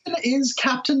 What even is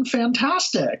Captain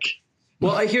Fantastic?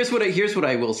 Well, here's what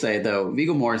I will say, though.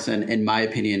 Viggo Mortensen, in my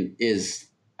opinion, is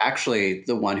actually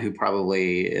the one who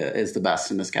probably is the best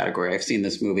in this category. I've seen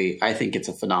this movie. I think it's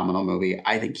a phenomenal movie.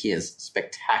 I think he is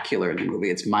spectacular in the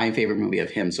movie. It's my favorite movie of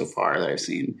him so far that I've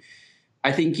seen.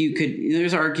 I think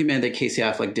there's an argument that Casey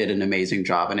Affleck did an amazing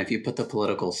job. And if you put the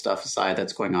political stuff aside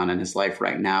that's going on in his life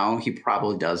right now, he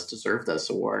probably does deserve this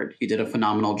award. He did a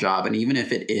phenomenal job. And even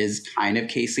if it is kind of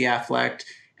Casey Affleck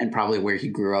and probably where he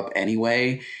grew up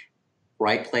anyway,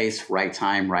 right place, right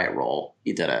time, right role.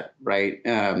 He did it, right?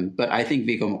 But I think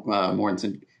Viggo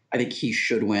Mortensen, I think he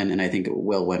should win. And I think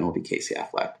will be Casey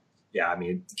Affleck. Yeah, I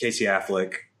mean, Casey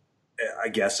Affleck, I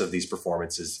guess of these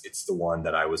performances, it's the one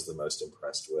that I was the most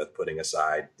impressed with, putting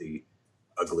aside the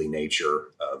ugly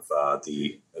nature of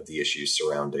the issues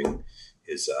surrounding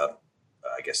his,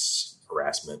 I guess,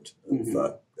 harassment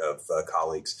of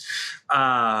colleagues.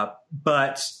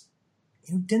 But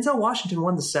Denzel Washington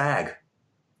won the SAG,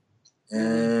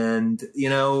 and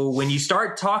when you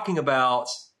start talking about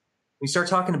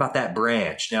that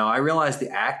branch, now I realize the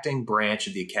acting branch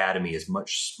of the Academy is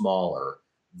much smaller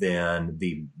than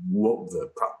the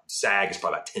SAG is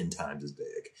probably about 10 times as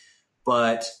big.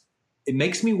 But it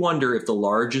makes me wonder if the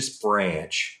largest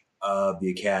branch of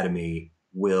the Academy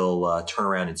will turn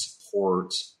around and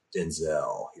support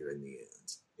Denzel here in the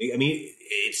end. I mean,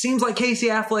 it seems like Casey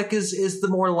Affleck is the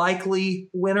more likely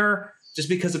winner just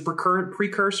because of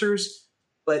precursors.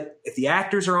 But if the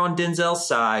actors are on Denzel's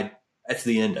side, that's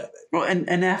the end of it. Well, and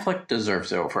Affleck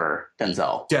deserves it over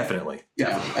Denzel. Definitely.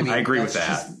 I mean, I agree with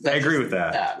that. I agree with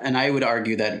that. And I would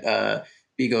argue that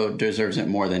Viggo deserves it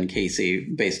more than Casey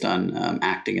based on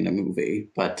acting in a movie.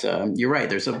 But you're right.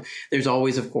 There's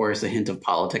always, of course, a hint of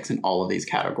politics in all of these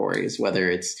categories, whether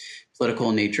it's political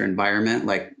in nature, environment,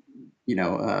 like,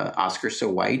 Oscar's so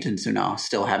white. And so now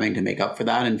still having to make up for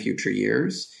that in future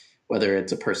years, whether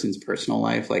it's a person's personal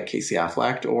life like Casey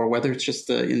Affleck, or whether it's just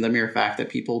the mere fact that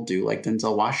people do like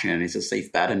Denzel Washington. He's a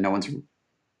safe bet and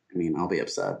I'll be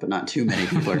upset, but not too many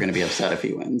people are going to be upset if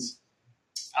he wins.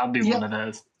 I'll be one of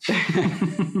those.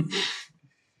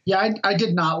 Yeah, I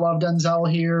did not love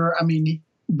Denzel here. I mean,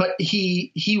 but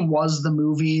he was the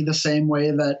movie the same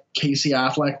way that Casey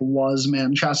Affleck was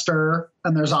Manchester.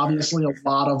 And there's obviously a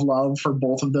lot of love for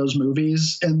both of those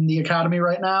movies in the Academy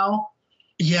right now.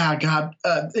 Yeah, God,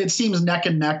 it seems neck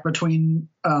and neck between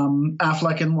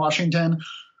Affleck and Washington.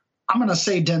 I'm going to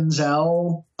say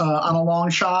Denzel on a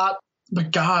long shot.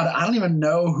 But God, I don't even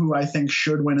know who I think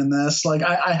should win in this. Like,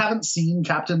 I haven't seen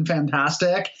Captain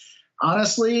Fantastic.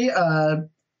 Honestly,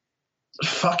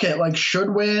 fuck it. Like,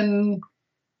 should win,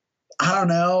 I don't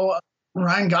know,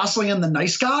 Ryan Gosling and The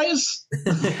Nice Guys? I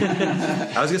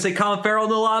was going to say Colin Farrell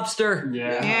and The Lobster.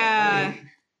 Yeah.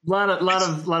 A lot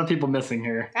of people missing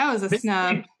here. That was a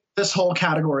snub. This whole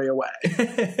category away.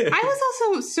 I was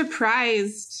also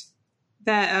surprised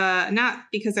that, not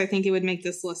because I think it would make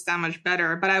this list that much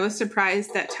better, but I was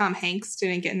surprised that Tom Hanks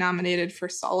didn't get nominated for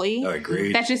Sully. I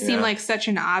agree. That just seemed like such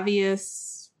an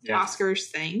obvious Oscars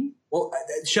thing. Well,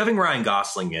 shoving Ryan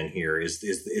Gosling in here is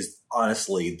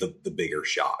honestly the bigger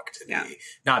shock to me.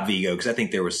 Not Viggo, because I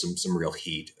think there was some real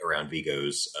heat around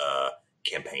Viggo's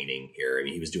campaigning here. I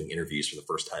mean, he was doing interviews for the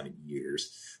first time in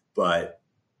years, but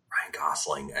Ryan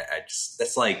Gosling,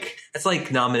 that's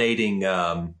like nominating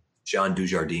Jean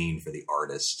Dujardin for The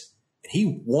Artist, and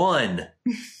he won.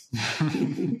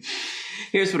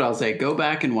 Here's what I'll say: go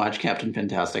back and watch Captain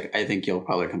Fantastic. I think you'll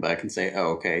probably come back and say,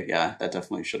 "Oh, okay, yeah, that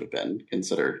definitely should have been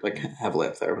considered." Like, heavily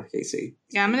up there with Casey.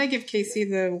 Yeah, I'm gonna give Casey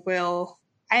the will.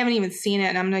 I haven't even seen it,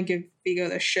 and I'm going to give Viggo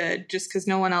the should, just because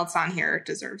no one else on here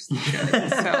deserves the should.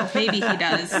 So maybe he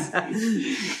does.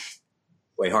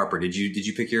 Wait, Harper, did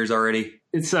you pick yours already?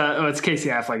 It's Casey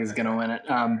Affleck is going to win it.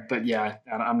 But yeah,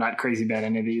 I'm not crazy about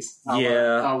any of these.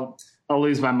 I'll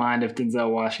lose my mind if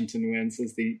Denzel Washington wins.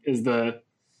 Is the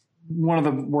one of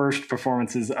the worst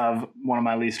performances of one of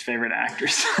my least favorite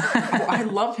actors. I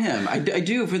love him. I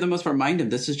do, for the most part, mind him.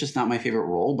 This is just not my favorite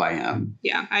role by him.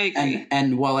 Yeah, I agree.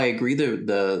 And while I agree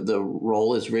the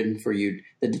role is written for you,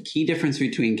 the key difference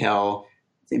between Cal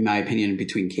in my opinion,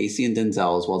 between Casey and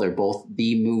Denzel is while they're both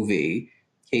the movie,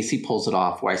 Casey pulls it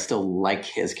off where I still like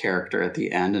his character at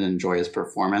the end and enjoy his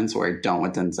performance, where I don't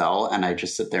with Denzel. And I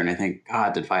just sit there and I think,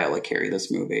 God, did Viola carry this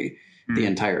movie the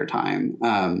entire time?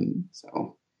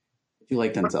 So I do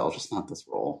like Denzel, just not this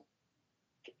role.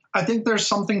 I think there's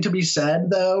something to be said,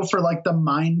 though, for like the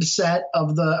mindset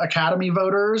of the Academy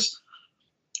voters.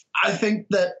 I think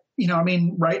that,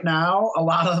 right now, a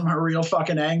lot of them are real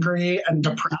fucking angry and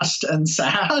depressed and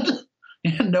sad,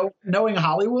 knowing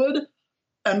Hollywood.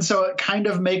 And so it kind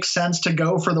of makes sense to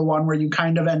go for the one where you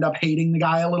kind of end up hating the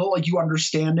guy a little, like you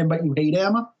understand him, but you hate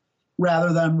him,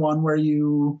 rather than one where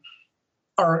you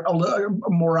are a little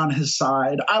more on his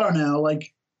side. I don't know.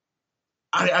 Like,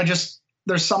 I just,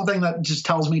 there's something that just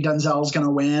tells me Denzel's going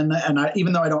to win. And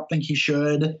even though I don't think he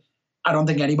should, I don't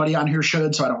think anybody on here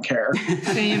should, so I don't care.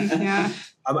 Same, yeah.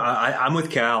 I'm with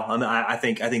Cal. I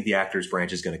think the actors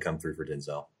branch is going to come through for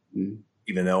Denzel.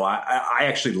 Even though I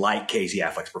actually like Casey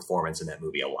Affleck's performance in that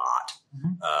movie a lot.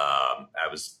 I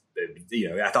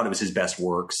thought it was his best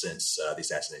work since the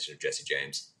assassination of Jesse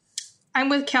James. I'm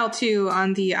with Cal too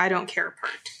on the I don't care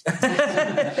part.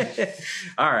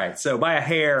 All right, so by a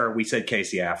hair we said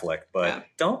Casey Affleck, but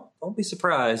don't be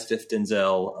surprised if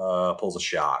Denzel pulls a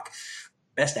shock.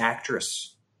 Best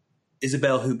actress: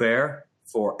 Isabelle Huppert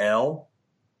for Elle,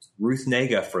 Ruth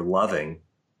Negga for Loving,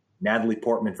 Natalie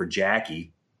Portman for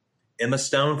Jackie, Emma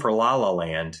Stone for La La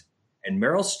Land, and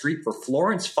Meryl Streep for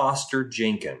Florence Foster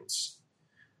Jenkins.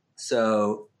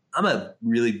 So I'm a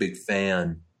really big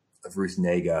fan of Ruth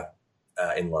Negga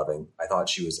in Loving. I thought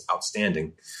she was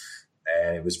outstanding,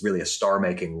 and it was really a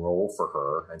star-making role for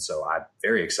her. And so I'm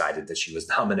very excited that she was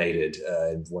nominated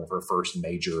in one of her first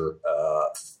major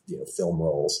film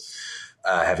roles,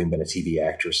 having been a TV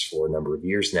actress for a number of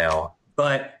years now.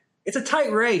 But it's a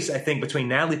tight race, I think, between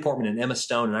Natalie Portman and Emma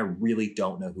Stone, and I really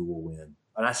don't know who will win.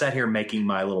 And I sat here making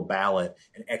my little ballot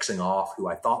and Xing off who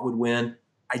I thought would win.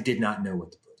 I did not know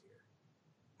what to put here.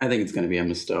 I think it's going to be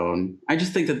Emma Stone. I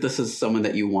just think that this is someone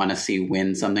that you want to see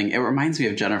win something. It reminds me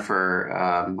of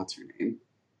Jennifer, what's her name?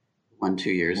 1-2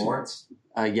 years. Lawrence?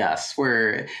 Yes,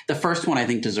 where the first one I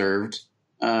think deserved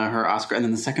her Oscar, and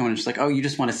then the second one is just like, oh, you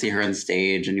just want to see her on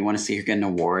stage and you want to see her get an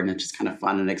award, and it's just kind of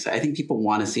fun and exciting. I think people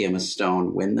want to see Emma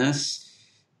Stone win this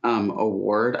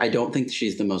award. I don't think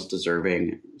she's the most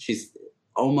deserving. She's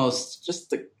almost just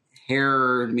the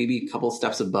hair, maybe a couple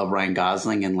steps above Ryan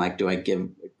Gosling, and like, do I give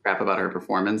a crap about her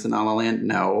performance in La La Land?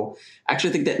 No. I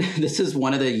actually think that this is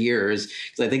one of the years,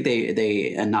 because I think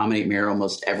they nominate Meryl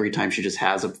almost every time she just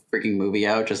has a freaking movie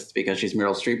out just because she's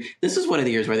Meryl Streep. This is one of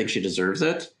the years where I think she deserves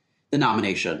it. The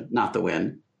nomination, not the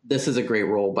win. This is a great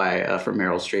role for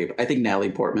Meryl Streep. I think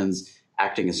Natalie Portman's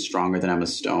acting is stronger than Emma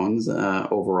Stone's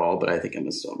overall, but I think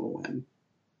Emma Stone will win.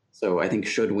 So I think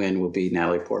should win will be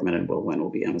Natalie Portman, and will win will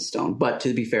be Emma Stone. But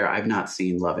to be fair, I've not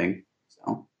seen Loving.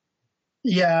 So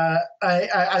yeah,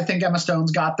 I think Emma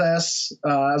Stone's got this.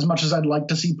 As much as I'd like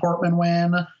to see Portman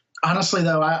win, honestly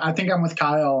though, I think I'm with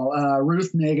Kyle.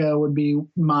 Ruth Negga would be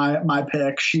my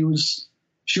pick. She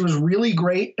was really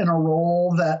great in a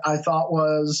role that I thought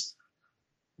was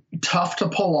tough to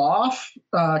pull off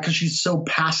because she's so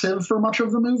passive for much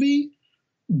of the movie.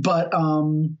 But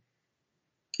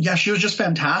yeah, she was just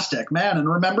fantastic, man.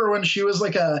 And remember when she was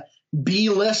like a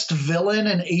B-list villain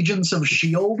in Agents of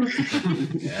S.H.I.E.L.D.?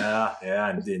 Yeah.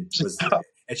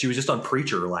 And she was just on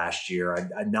Preacher last year.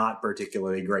 A not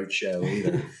particularly great show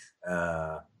either.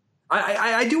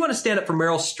 I do want to stand up for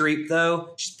Meryl Streep,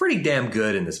 though. She's pretty damn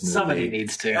good in this movie. Somebody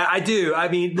needs to. I do. I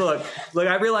mean, look.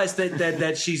 I realize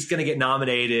that she's going to get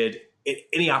nominated.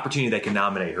 Any opportunity they can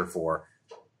nominate her for.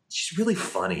 She's really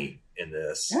funny in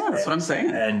this. Yeah, that's what I'm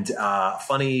saying. And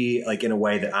funny, like in a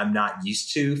way that I'm not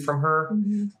used to from her.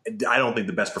 Mm-hmm. I don't think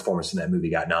the best performance in that movie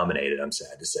got nominated, I'm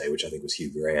sad to say, which I think was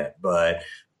Hugh Grant. But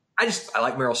I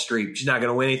like Meryl Streep. She's not going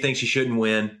to win anything she shouldn't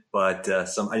win. But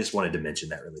I just wanted to mention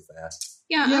that really fast.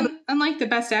 Yeah, unlike the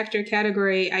Best Actor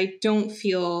category, I don't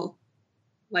feel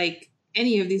like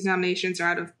any of these nominations are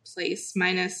out of place,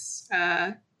 minus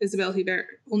Isabelle Huppert,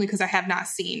 only because I have not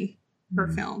seen her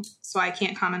film, so I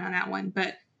can't comment on that one.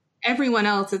 But everyone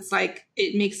else, it's like,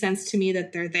 it makes sense to me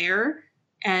that they're there.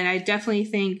 And I definitely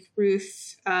think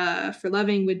Ruth for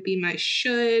Loving would be my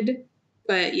should.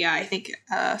 But yeah, I think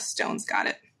Stone's got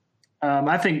it.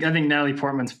 I think Natalie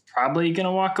Portman's probably going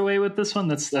to walk away with this one.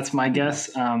 That's my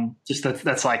guess. Just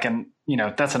that's like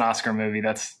that's an Oscar movie.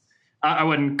 I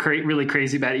wasn't really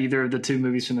crazy about either of the two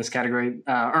movies from this category,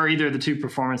 or either of the two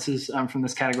performances from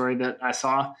this category that I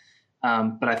saw.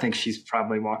 But I think she's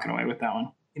probably walking away with that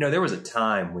one. There was a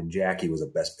time when Jackie was a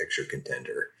Best Picture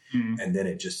contender, and then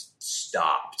it just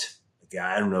stopped.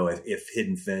 I don't know if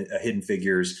Hidden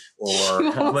Figures or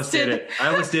I almost did it. I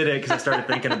almost did it because I started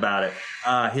thinking about it.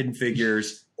 Hidden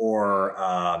Figures or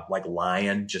like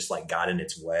Lion just like got in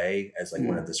its way as like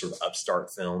one of the sort of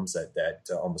upstart films that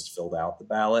almost filled out the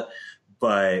ballot.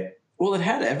 But well, it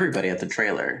had everybody at the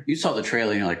trailer. You saw the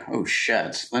trailer and you're like, oh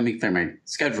shit, let me clear my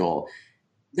schedule.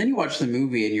 Then you watch the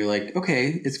movie and you're like, okay,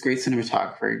 it's great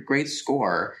cinematography, great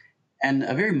score, and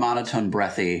a very monotone,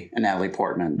 breathy Natalie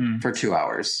Portman for 2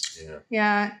 hours.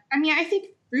 Yeah. I mean, I think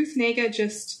Ruth Negga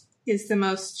just is the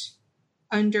most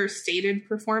understated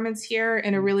performance here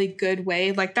in a really good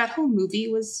way. Like that whole movie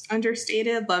was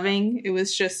understated, loving. It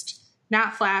was just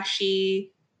not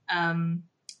flashy.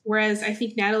 Whereas I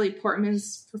think Natalie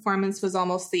Portman's performance was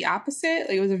almost the opposite.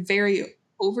 Like it was a very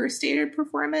overstated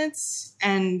performance.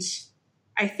 And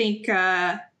I think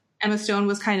Emma Stone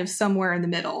was kind of somewhere in the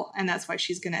middle, and that's why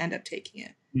she's going to end up taking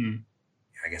it.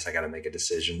 I guess I got to make a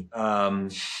decision. I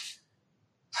don't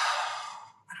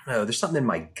know. There's something in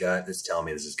my gut that's telling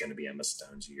me this is going to be Emma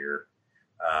Stone's year.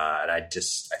 And I think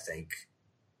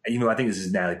this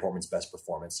is Natalie Portman's best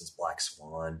performance since Black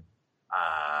Swan.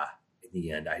 In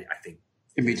the end, I think.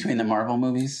 In between the Marvel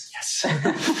movies? Yes.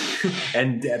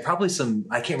 And probably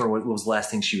I can't remember what was the last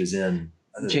thing she was in.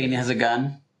 Jane Has a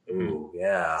Gun. Ooh,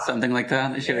 yeah. Something like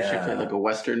that. They should have played like a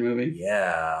Western movie.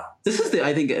 Yeah. This is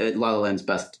I think, La La Land's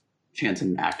best chance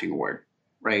in acting award,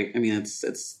 right? I mean, it's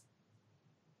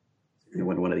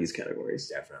one of these categories.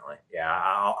 Definitely. Yeah,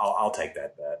 I'll take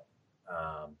that bet.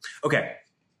 Okay.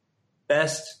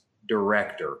 Best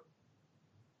director.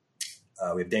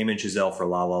 We have Damien Chazelle for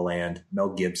La La Land, Mel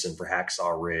Gibson for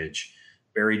Hacksaw Ridge,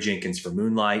 Barry Jenkins for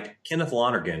Moonlight, Kenneth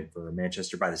Lonergan for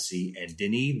Manchester by the Sea, and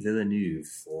Denis Villeneuve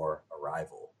for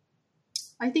Arrival.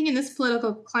 I think in this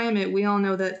political climate, we all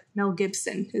know that Mel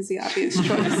Gibson is the obvious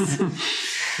choice.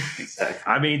 Exactly.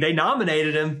 I mean, they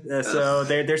nominated him, so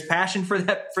there's passion for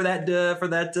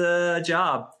that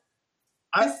job.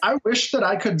 I wish that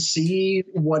I could see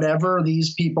whatever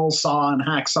these people saw on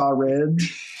Hacksaw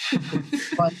Ridge,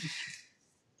 but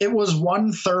it was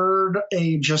 1/3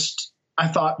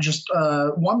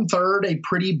 1/3 a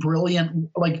pretty brilliant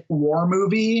like war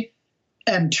movie,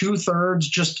 and 2/3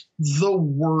 just the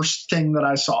worst thing that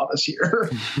I saw this year.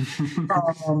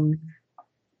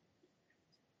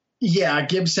 Yeah,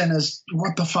 Gibson is,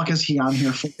 what the fuck is he on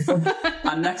here for?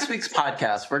 On next week's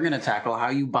podcast, we're going to tackle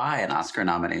how you buy an Oscar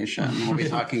nomination. We'll be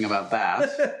talking about that.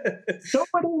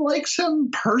 Nobody likes him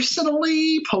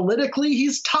personally, politically.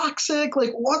 He's toxic.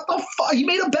 Like, what the fuck? He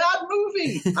made a bad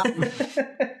movie.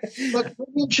 Look,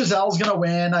 Chazelle's going to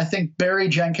win. I think Barry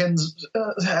Jenkins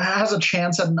has a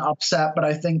chance at an upset, but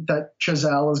I think that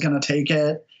Chazelle is going to take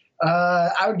it.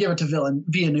 I would give it to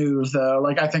Villeneuve, though.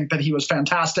 Like, I think that he was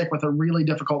fantastic with a really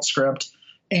difficult script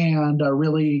and a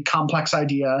really complex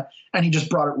idea, and he just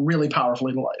brought it really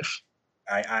powerfully to life.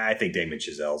 I think Damien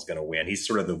Chazelle is going to win. He's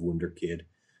sort of the wonder kid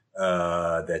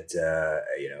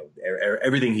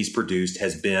everything he's produced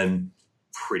has been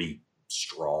pretty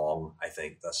strong, I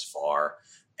think, thus far.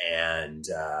 And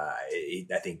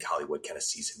I think Hollywood kind of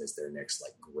sees him as their next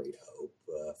like great hope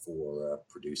for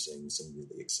producing some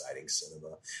really exciting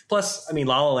cinema. Plus, I mean,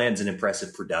 La La Land's an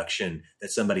impressive production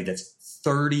that somebody that's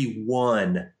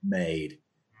 31 made.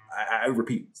 I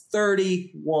repeat,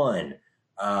 31.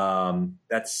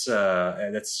 That's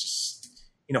just,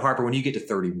 Harper, when you get to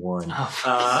 31,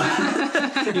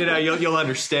 you'll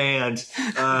understand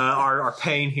our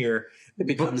pain here. It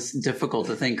becomes difficult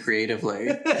to think creatively.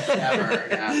 Ever,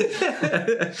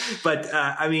 yeah. But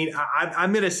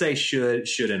I'm going to say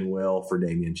should and will for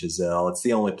Damien Chazelle. It's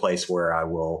the only place where I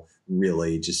will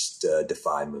really just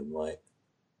defy Moonlight.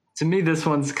 To me, this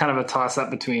one's kind of a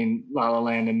toss-up between La La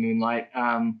Land and Moonlight.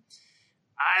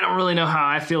 I don't really know how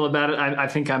I feel about it. I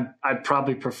think I'd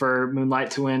probably prefer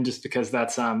Moonlight to win, just because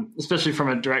that's especially from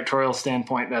a directorial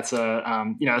standpoint, that's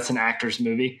it's an actor's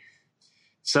movie.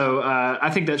 So I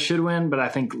think that should win, but I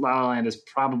think La La Land is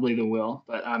probably the will.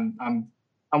 But I'm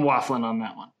waffling on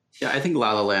that one. Yeah, I think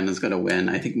La La Land is going to win.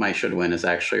 I think my should win is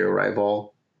actually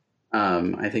Arrival.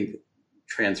 I think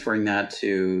transferring that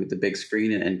to the big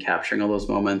screen and capturing all those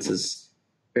moments is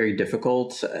very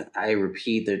difficult. I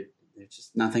repeat that there's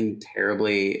just nothing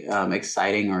terribly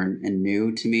exciting and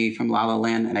new to me from La La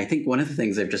Land. And I think one of the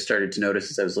things I've just started to notice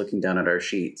as I was looking down at our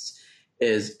sheets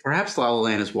is perhaps La La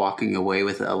Land is walking away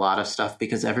with a lot of stuff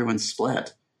because everyone's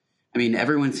split. I mean,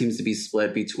 everyone seems to be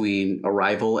split between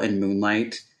Arrival and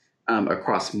Moonlight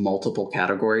across multiple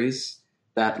categories.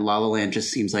 That La La Land just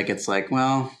seems like it's like,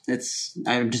 well,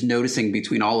 I'm just noticing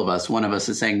between all of us, one of us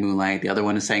is saying Moonlight, the other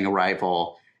one is saying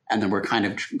Arrival, and then we're kind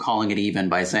of calling it even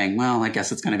by saying, well, I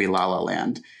guess it's going to be La La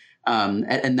Land.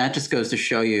 And that just goes to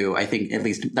show you, I think, at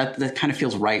least that kind of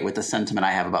feels right with the sentiment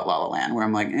I have about La La Land, where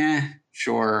I'm like,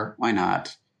 sure, why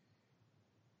not?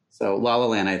 So La La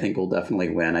Land, I think, will definitely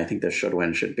win. I think the should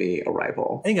win should be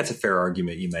Arrival. I think that's a fair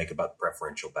argument you make about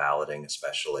preferential balloting,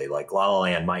 especially. Like La La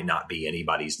Land might not be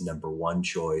anybody's number one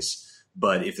choice,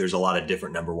 but if there's a lot of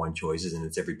different number one choices and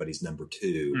it's everybody's number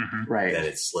two, right, then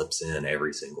it slips in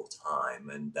every single time.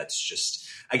 And that's just,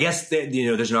 I guess that,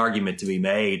 there's an argument to be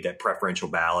made that preferential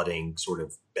balloting sort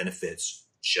of benefits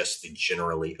just the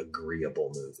generally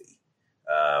agreeable movie,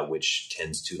 which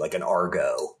tends to, like an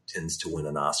Argo, tends to win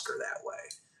an Oscar that way.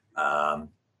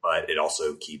 But it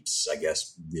also keeps, I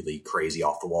guess, really crazy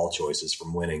off the wall choices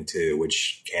from winning too,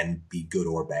 which can be good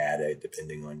or bad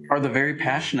depending on your. Or the very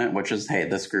passionate, which is, hey,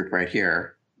 this group right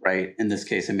here, right? In this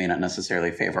case, it may not necessarily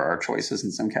favor our choices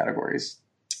in some categories.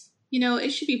 It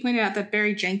should be pointed out that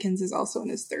Barry Jenkins is also in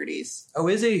his 30s. Oh,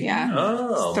 is he? Yeah.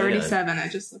 Oh, 37. Man. I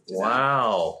just looked it up.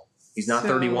 Wow. He's not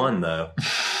 31 though.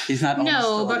 He's not.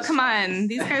 No, but come on,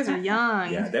 these guys are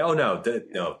young. Yeah. No.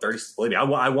 30. Believe me,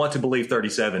 I want to believe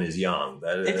 37 is young.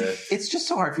 It's just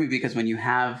so hard for me because when you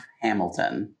have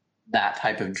Hamilton, that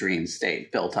type of dream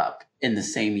state built up in the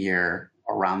same year,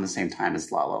 around the same time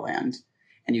as La La Land,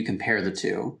 and you compare the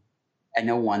two, I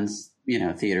know one's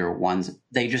theater, one's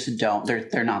they just don't.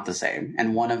 They're not the same,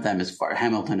 and one of them is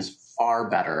Hamilton is far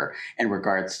better in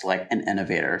regards to like an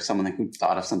innovator, someone who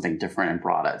thought of something different and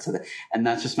brought it. And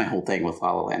that's just my whole thing with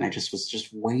La La Land. I just was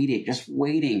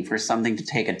waiting for something to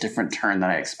take a different turn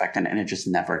than I expected, and it just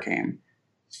never came.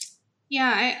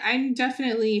 Yeah, I'm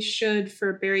definitely should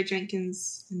for Barry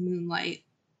Jenkins and Moonlight.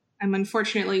 I'm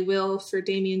unfortunately will for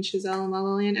Damien Chazelle and La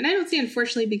La Land, and I don't say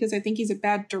unfortunately because I think he's a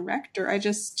bad director.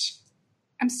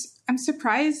 I'm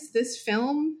surprised this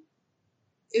film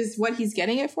is what he's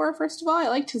getting it for. First of all, I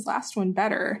liked his last one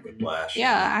better. Whiplash.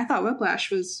 Yeah, I thought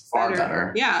Whiplash was far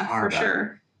better. Yeah, far for better.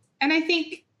 sure. And I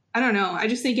think, I don't know, I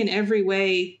just think in every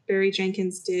way, Barry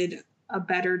Jenkins did a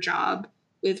better job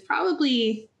with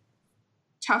probably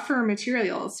tougher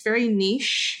material. It's very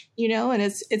niche, and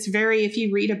it's very, if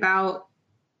you read about,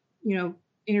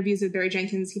 interviews with Barry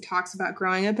Jenkins, he talks about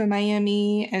growing up in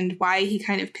Miami and why he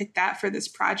kind of picked that for this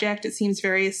project. It seems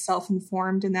very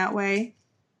self-informed in that way.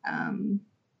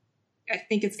 I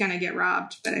think it's going to get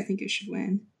robbed, but I think it should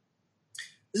win.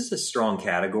 This is a strong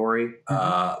category,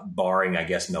 barring, I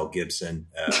guess, Mel Gibson,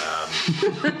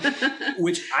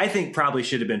 which I think probably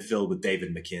should have been filled with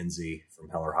David Mackenzie from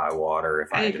Hell or High Water if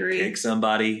I had to pick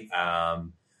somebody.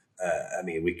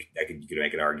 You could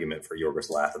make an argument for Yorgos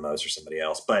Lanthimos or somebody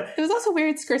else, but it was also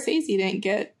weird Scorsese didn't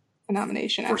get a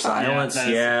nomination for Silence.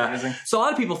 Yeah. So a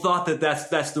lot of people thought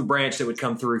that's the branch that would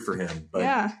come through for him,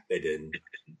 but they didn't.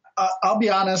 I'll be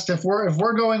honest. If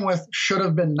we're going with should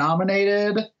have been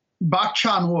nominated, Bak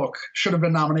Chan-wook should have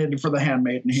been nominated for The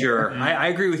Handmaiden. Sure, I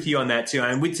agree with you on that too.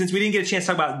 And since we didn't get a chance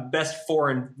to talk about best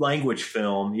foreign language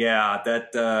film, that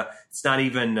it's not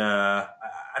even. I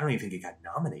don't even think it got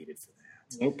nominated for that.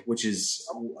 Nope. Which is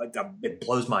it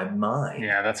blows my mind.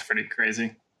 Yeah, that's pretty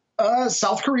crazy.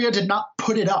 South Korea did not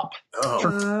put it up.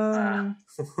 Oh,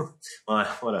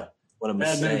 what a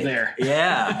mistake bad move there.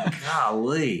 Yeah,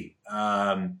 golly.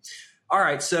 All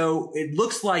right, so it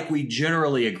looks like we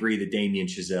generally agree that Damien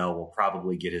Chazelle will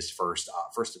probably get his first of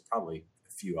probably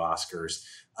a few Oscars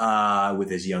with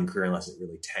his young career, unless it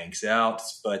really tanks out.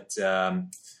 But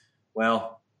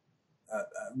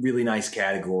really nice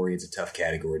category. It's a tough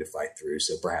category to fight through,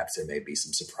 so perhaps there may be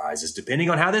some surprises depending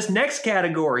on how this next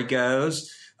category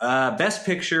goes. Best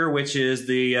Picture, which is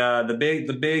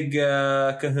the big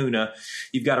kahuna.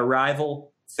 You've got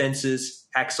Arrival, Fences,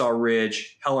 Hacksaw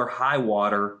Ridge, Hell or High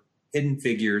Water, Hidden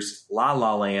Figures, La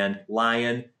La Land,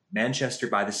 Lion, Manchester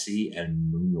by the Sea,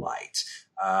 and Moonlight.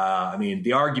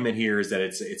 The argument here is that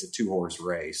it's a 2-horse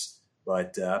race,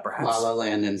 but perhaps La La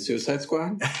Land and Suicide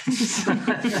Squad.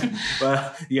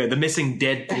 Well, the missing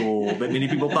Deadpool that many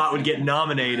people thought would get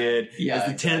nominated as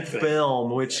the 10th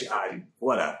film, which I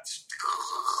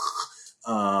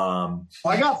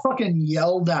got fucking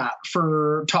yelled at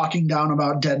for talking down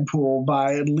about Deadpool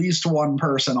by at least one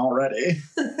person already.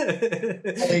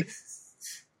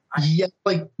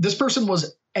 This person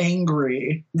was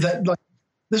angry that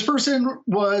this person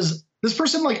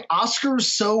Oscars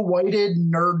so whited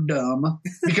nerddom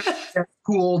because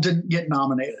Deadpool didn't get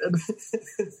nominated.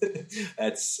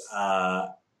 That's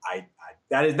that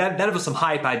was some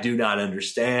hype I do not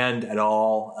understand at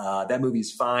all. That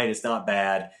movie's fine. It's not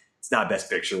bad. it's not Best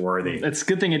Picture worthy. It's a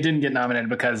good thing it didn't get nominated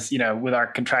because, with our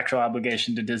contractual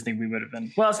obligation to Disney, we would have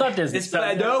been. Well, it's not Disney.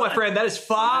 No, my friend, that is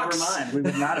Fox. Never mind. We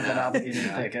would not have been obligated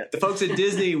to pick it. The folks at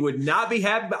Disney would not be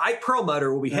happy. But Ike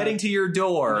Perlmutter will be heading to your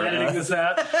door. Editing this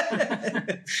out.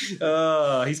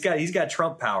 He's got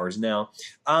Trump powers now.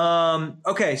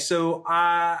 Okay, so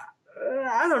I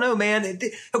don't know, man.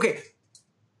 Okay.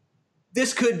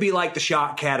 This could be like the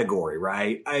shock category,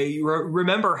 right? I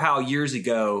remember how years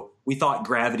ago we thought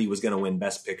Gravity was going to win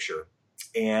Best Picture,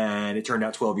 and it turned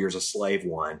out 12 Years a Slave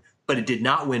won, but it did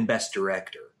not win Best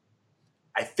Director.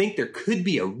 I think there could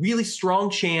be a really strong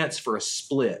chance for a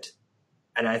split,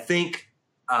 and I think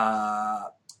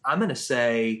I'm going to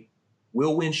say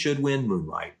will win, should win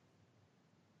Moonlight.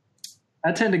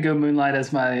 I tend to go Moonlight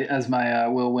as my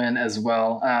will win as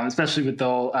well, especially with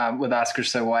with Oscars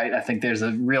so white. I think there's a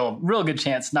real good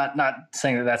chance. Not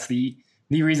saying that that's the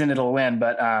reason it'll win,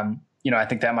 but I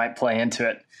think that might play into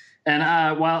it.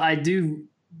 And while I do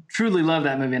truly love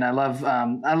that movie, and I love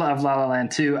La La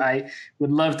Land too, I would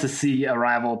love to see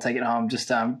Arrival take it home. Just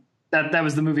that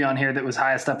was the movie on here that was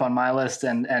highest up on my list,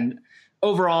 and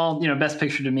overall, Best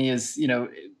Picture to me is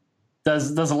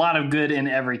does a lot of good in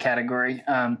every category.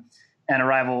 And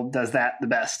Arrival does that the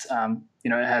best.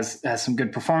 It has some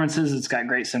good performances. It's got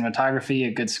great cinematography,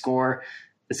 a good score.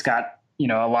 It's got,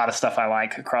 a lot of stuff I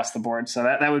like across the board. So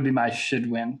that would be my should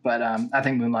win. But I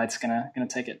think Moonlight's gonna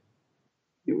take it.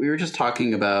 We were just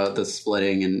talking about the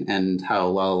splitting and how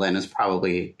La La Land is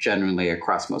probably generally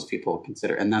across most people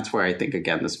consider. And that's where I think,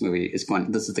 again, this movie is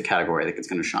this is the category I think it's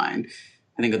going to shine.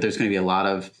 I think that there's going to be a lot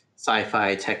of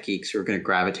sci-fi tech geeks who are going to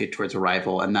gravitate towards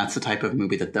Arrival, and that's the type of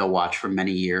movie that they'll watch for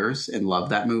many years and love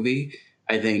that movie.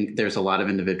 I think there's a lot of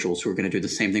individuals who are going to do the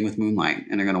same thing with Moonlight,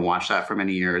 and they're going to watch that for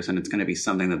many years, and it's going to be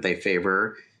something that they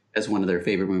favor as one of their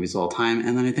favorite movies of all time.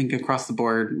 And then I think across the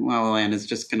board, La La Land is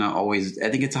just going to always,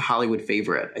 I think it's a Hollywood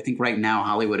favorite. I think right now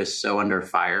Hollywood is so under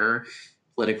fire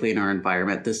politically in our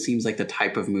environment. This seems like the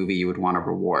type of movie you would want to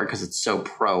reward because it's so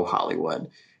pro-Hollywood.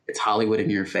 It's Hollywood in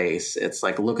your face. It's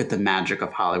like, look at the magic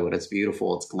of Hollywood. It's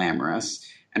beautiful. It's glamorous.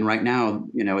 And right now,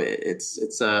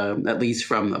 it's at least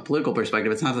from a political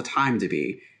perspective, it's not the time to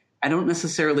be. I don't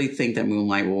necessarily think that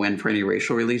Moonlight will win for any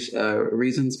racial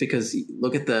reasons, because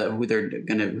look at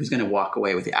who's going to walk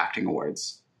away with the acting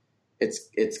awards.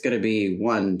 It's going to be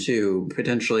 1, 2,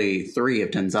 potentially 3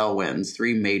 if Denzel wins,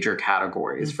 3 major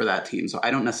categories for that team. So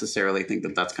I don't necessarily think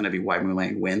that that's going to be why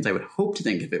Moonlight wins. I would hope to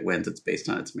think if it wins, it's based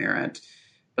on its merit.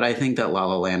 But I think that La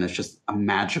La Land is just a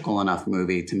magical enough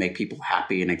movie to make people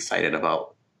happy and excited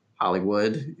about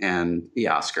Hollywood and the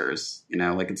Oscars.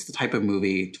 It's the type of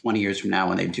movie 20 years from now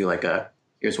when they do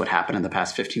here's what happened in the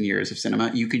past 15 years of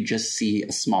cinema, you could just see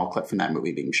a small clip from that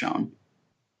movie being shown.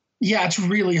 Yeah, it's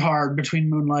really hard between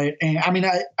Moonlight and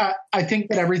I think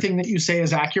that everything that you say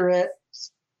is accurate.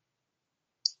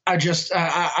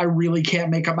 I really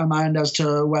can't make up my mind as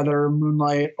to whether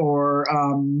Moonlight or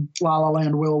La La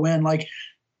Land will win.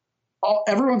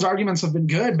 Everyone's arguments have been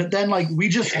good, but then we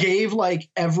just gave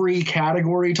every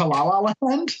category to La La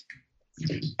Land.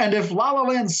 And if La La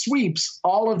Land sweeps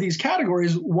all of these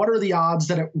categories, what are the odds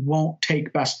that it won't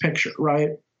take Best Picture,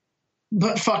 right?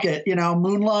 But fuck it,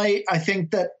 Moonlight, I think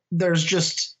that there's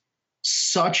just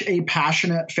such a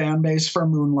passionate fan base for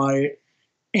Moonlight.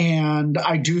 And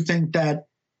I do think that,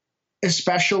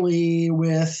 especially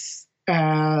with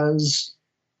as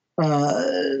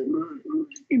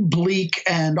bleak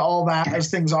and all that as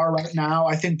things are right now,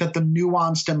 I think that the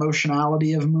nuanced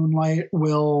emotionality of Moonlight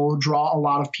will draw a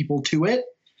lot of people to it.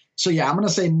 So yeah, I'm going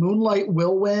to say Moonlight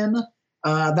will win.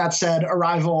 That said,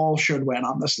 Arrival should win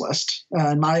on this list.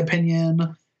 In my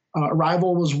opinion,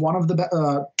 Arrival was one of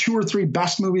the 2 or 3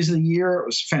 best movies of the year. It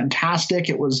was fantastic.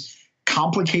 It was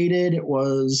complicated. It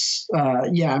was,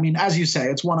 as you say,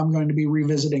 it's one I'm going to be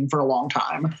revisiting for a long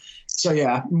time. So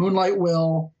yeah, Moonlight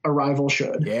will, Arrival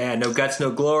should. Yeah, no guts, no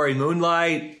glory,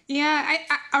 Moonlight. Yeah,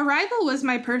 Arrival was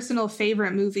my personal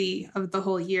favorite movie of the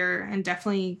whole year and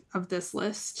definitely of this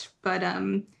list. But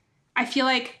I feel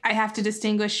like I have to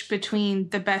distinguish between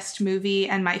the best movie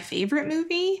and my favorite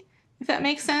movie, if that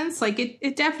makes sense.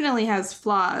 It definitely has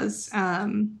flaws,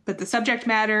 but the subject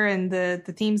matter and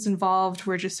the themes involved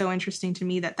were just so interesting to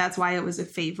me that's why it was a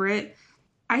favorite.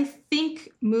 I think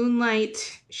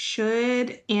Moonlight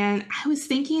should, and I was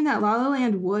thinking that La La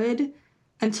Land would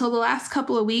until the last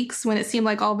couple of weeks when it seemed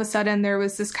like all of a sudden there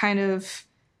was this kind of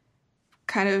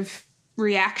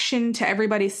reaction to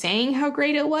everybody saying how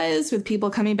great it was, with people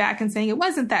coming back and saying it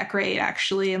wasn't that great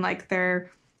actually, and their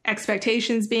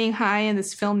expectations being high and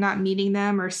this film not meeting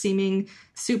them or seeming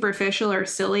superficial or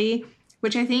silly,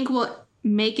 which I think will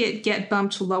make it get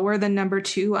bumped lower than number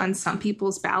 2 on some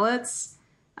people's ballots.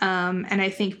 And I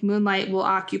think Moonlight will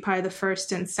occupy the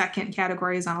first and second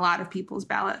categories on a lot of people's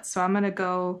ballots. So I'm going to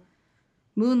go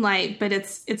Moonlight, but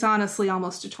it's honestly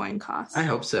almost a coin toss. I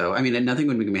hope so. I mean, nothing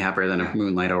would make me happier than if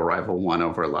Moonlight or Arrival won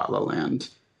over La La Land.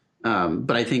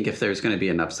 But I think if there's going to be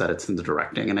an upset, it's in the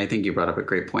directing. And I think you brought up a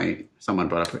great point. Someone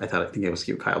brought up, I think it was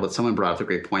you, Kyle, but someone brought up a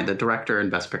great point. The director and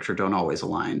Best Picture don't always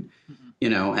align, you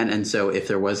know, and so if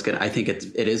there was I think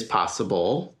it is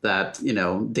possible that, you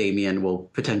know, Damien will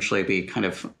potentially be kind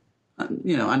of,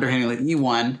 you know, underhanding, like, you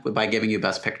won by giving you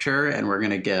Best Picture, and we're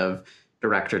going to give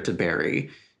director to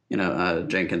Barry, you know,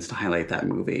 Jenkins, to highlight that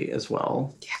movie as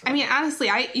well. I mean, honestly,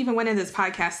 I even went into this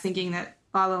podcast thinking that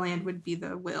La La Land would be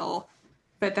the will.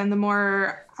 But then the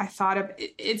more I thought of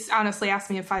it, it's honestly, ask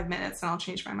me in 5 minutes and I'll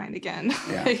change my mind again.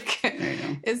 Yeah. Like,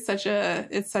 it's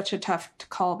such a tough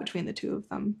call between the two of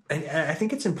them. And I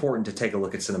think it's important to take a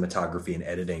look at cinematography and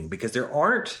editing, because there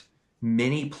aren't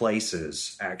many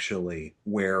places actually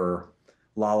where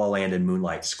La La Land and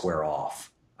Moonlight square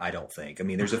off. I don't think. I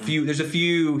mean, there's a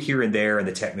few here and there in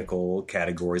the technical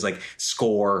categories, like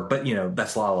score, but you know,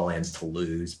 that's La La Land's to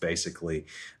lose basically.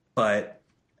 But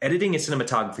editing and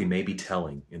cinematography may be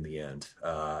telling in the end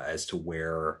as to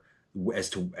either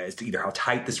how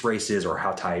tight this race is or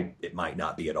how tight it might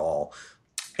not be at all.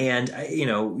 And, you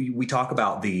know, we talk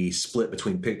about the split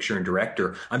between picture and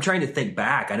director. I'm trying to think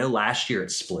back. I know last year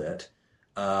it split.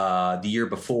 The year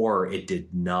before it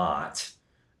did not.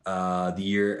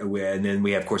 And then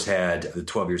we of course had the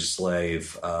 12 Years a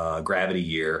Slave, Gravity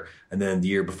year, and then the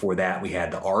year before that we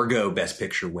had the Argo Best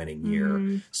Picture winning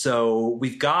year. So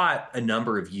we've got a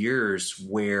number of years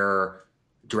where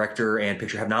director and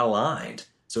picture have not aligned.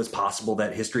 So it's possible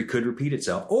that history could repeat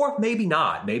itself, or maybe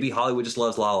not. Maybe Hollywood just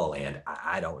loves La La Land.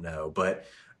 I don't know, but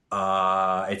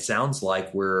it sounds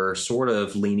like we're sort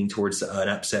of leaning towards an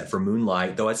upset for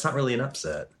Moonlight, though it's not really an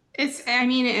upset. And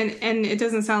it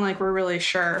doesn't sound like we're really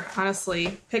sure,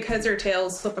 honestly. Pick heads or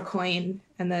tails, flip a coin,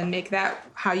 and then make that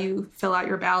how you fill out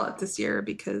your ballot this year,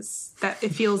 because that it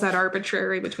feels that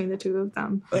arbitrary between the two of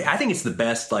them. I think it's the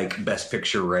best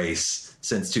picture race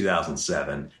since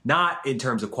 2007. Not in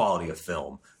terms of quality of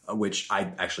film, which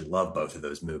I actually love both of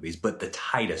those movies, but the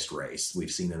tightest race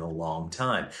we've seen in a long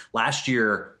time. Last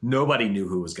year, nobody knew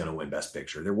who was going to win Best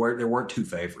Picture. There weren't two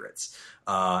favorites.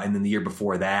 And then the year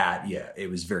before that,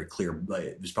 it was very clear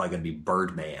it was probably going to be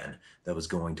Birdman that was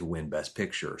going to win Best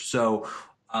Picture. So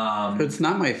it's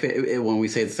not my favorite when we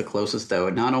say it's the closest, though.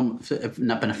 If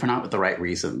not with the right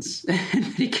reasons in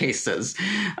many cases,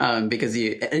 because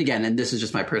and this is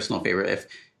just my personal favorite.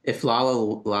 If La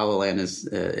La Land is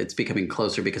it's becoming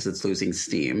closer because it's losing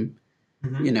steam.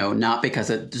 You know, not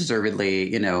because it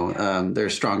deservedly, you know,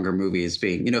 there's stronger movies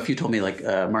being, you know, if you told me like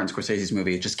Martin Scorsese's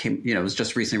movie, it just came, you know, it was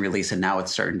just recently released and now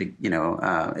it's starting to, you know,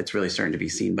 it's really starting to be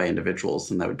seen by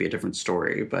individuals, and that would be a different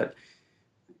story. But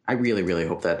I really, really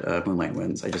hope that Moonlight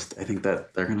wins. I think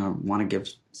that they're going to want to give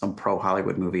some pro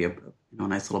Hollywood movie a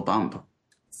nice little bump.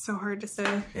 So hard to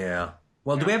say. Yeah.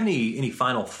 Well, do we have any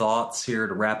final thoughts here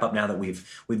to wrap up now that we've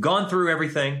gone through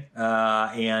everything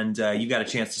and you got a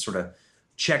chance to sort of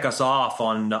check us off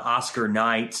on Oscar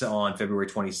night on February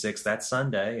 26th. That's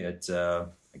Sunday at,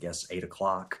 I guess, 8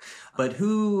 o'clock. But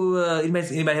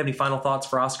anybody have any final thoughts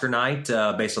for Oscar night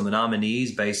based on the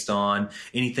nominees, based on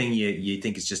anything you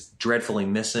think is just dreadfully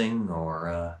missing,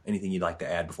 or anything you'd like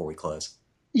to add before we close?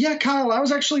 Yeah, Kyle, I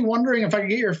was actually wondering if I could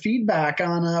get your feedback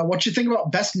on what you think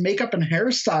about best makeup and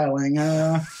hairstyling.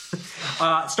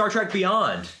 Star Trek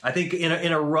Beyond, I think,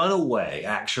 in a runaway,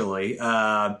 actually.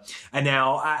 And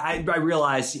now I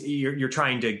realize you're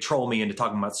trying to troll me into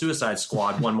talking about Suicide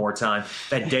Squad one more time,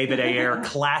 that David Ayer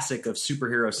classic of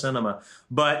superhero cinema.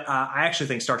 But I actually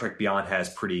think Star Trek Beyond has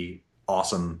pretty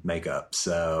awesome makeup.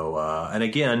 So, and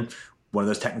again, one of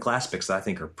those technical aspects that I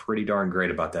think are pretty darn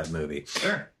great about that movie.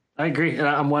 Sure. I agree. And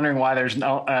I'm wondering why there's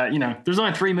no, there's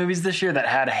only 3 movies this year that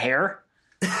had hair.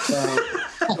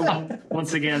 So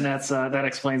once again, that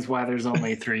explains why there's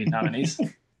only 3 nominees.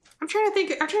 I'm trying to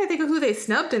think of who they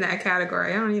snubbed in that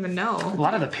category. I don't even know. A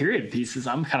lot of the period pieces,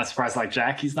 I'm kind of surprised. Like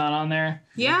Jackie's not on there.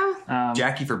 Yeah.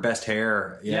 Jackie for best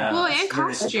hair. Yeah. Well, and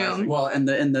costume. Well, and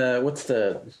the what's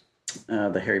the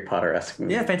Harry Potter-esque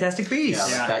movie? Yeah, Fantastic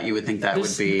Beasts. Yeah. That you would think that would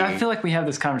be. I feel like we have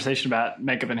this conversation about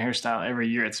makeup and hairstyle every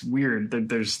year. It's weird.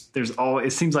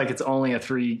 It seems like it's only a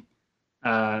 3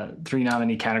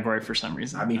 nominee category for some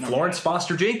reason. I mean, Florence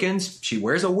Foster Jenkins, she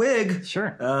wears a wig.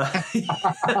 Sure.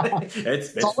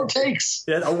 It's all it takes.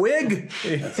 A wig.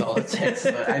 That's all it takes.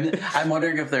 I'm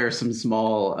wondering if there are some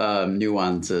small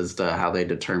nuances to how they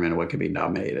determine what can be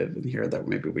nominated in here that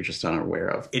maybe we just aren't aware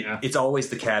of. It's always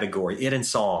the category. It and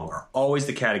song are always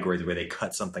the categories where they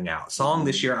cut something out. Song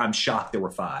this year, I'm shocked there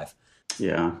were 5.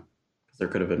 Yeah. There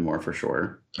could have been more for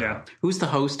sure. Yeah. Who's the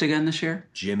host again this year?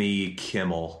 Jimmy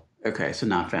Kimmel. Okay, so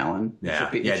not Fallon.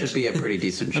 It should be a pretty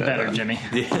decent show. Better, Jimmy.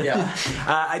 Yeah.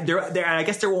 I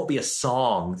guess there won't be a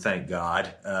song, thank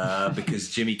God, because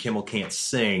Jimmy Kimmel can't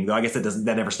sing. Though I guess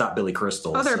that never stopped Billy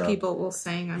Crystal. Other people will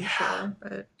sing, I'm sure.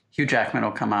 But Hugh Jackman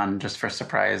will come on just for a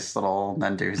surprise little,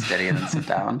 then do his ditty and then sit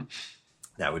down.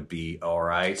 That would be all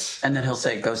right. And then he'll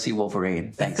say, "Go see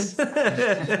Wolverine." Thanks.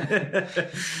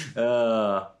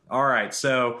 All right,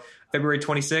 so February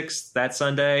 26th, that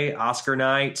Sunday, Oscar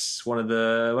night, one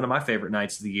of my favorite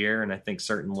nights of the year, and I think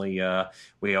certainly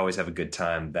we always have a good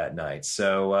time that night.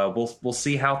 So we'll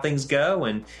see how things go,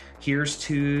 and here's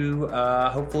to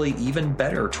hopefully even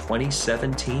better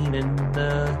 2017 in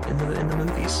the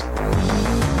movies.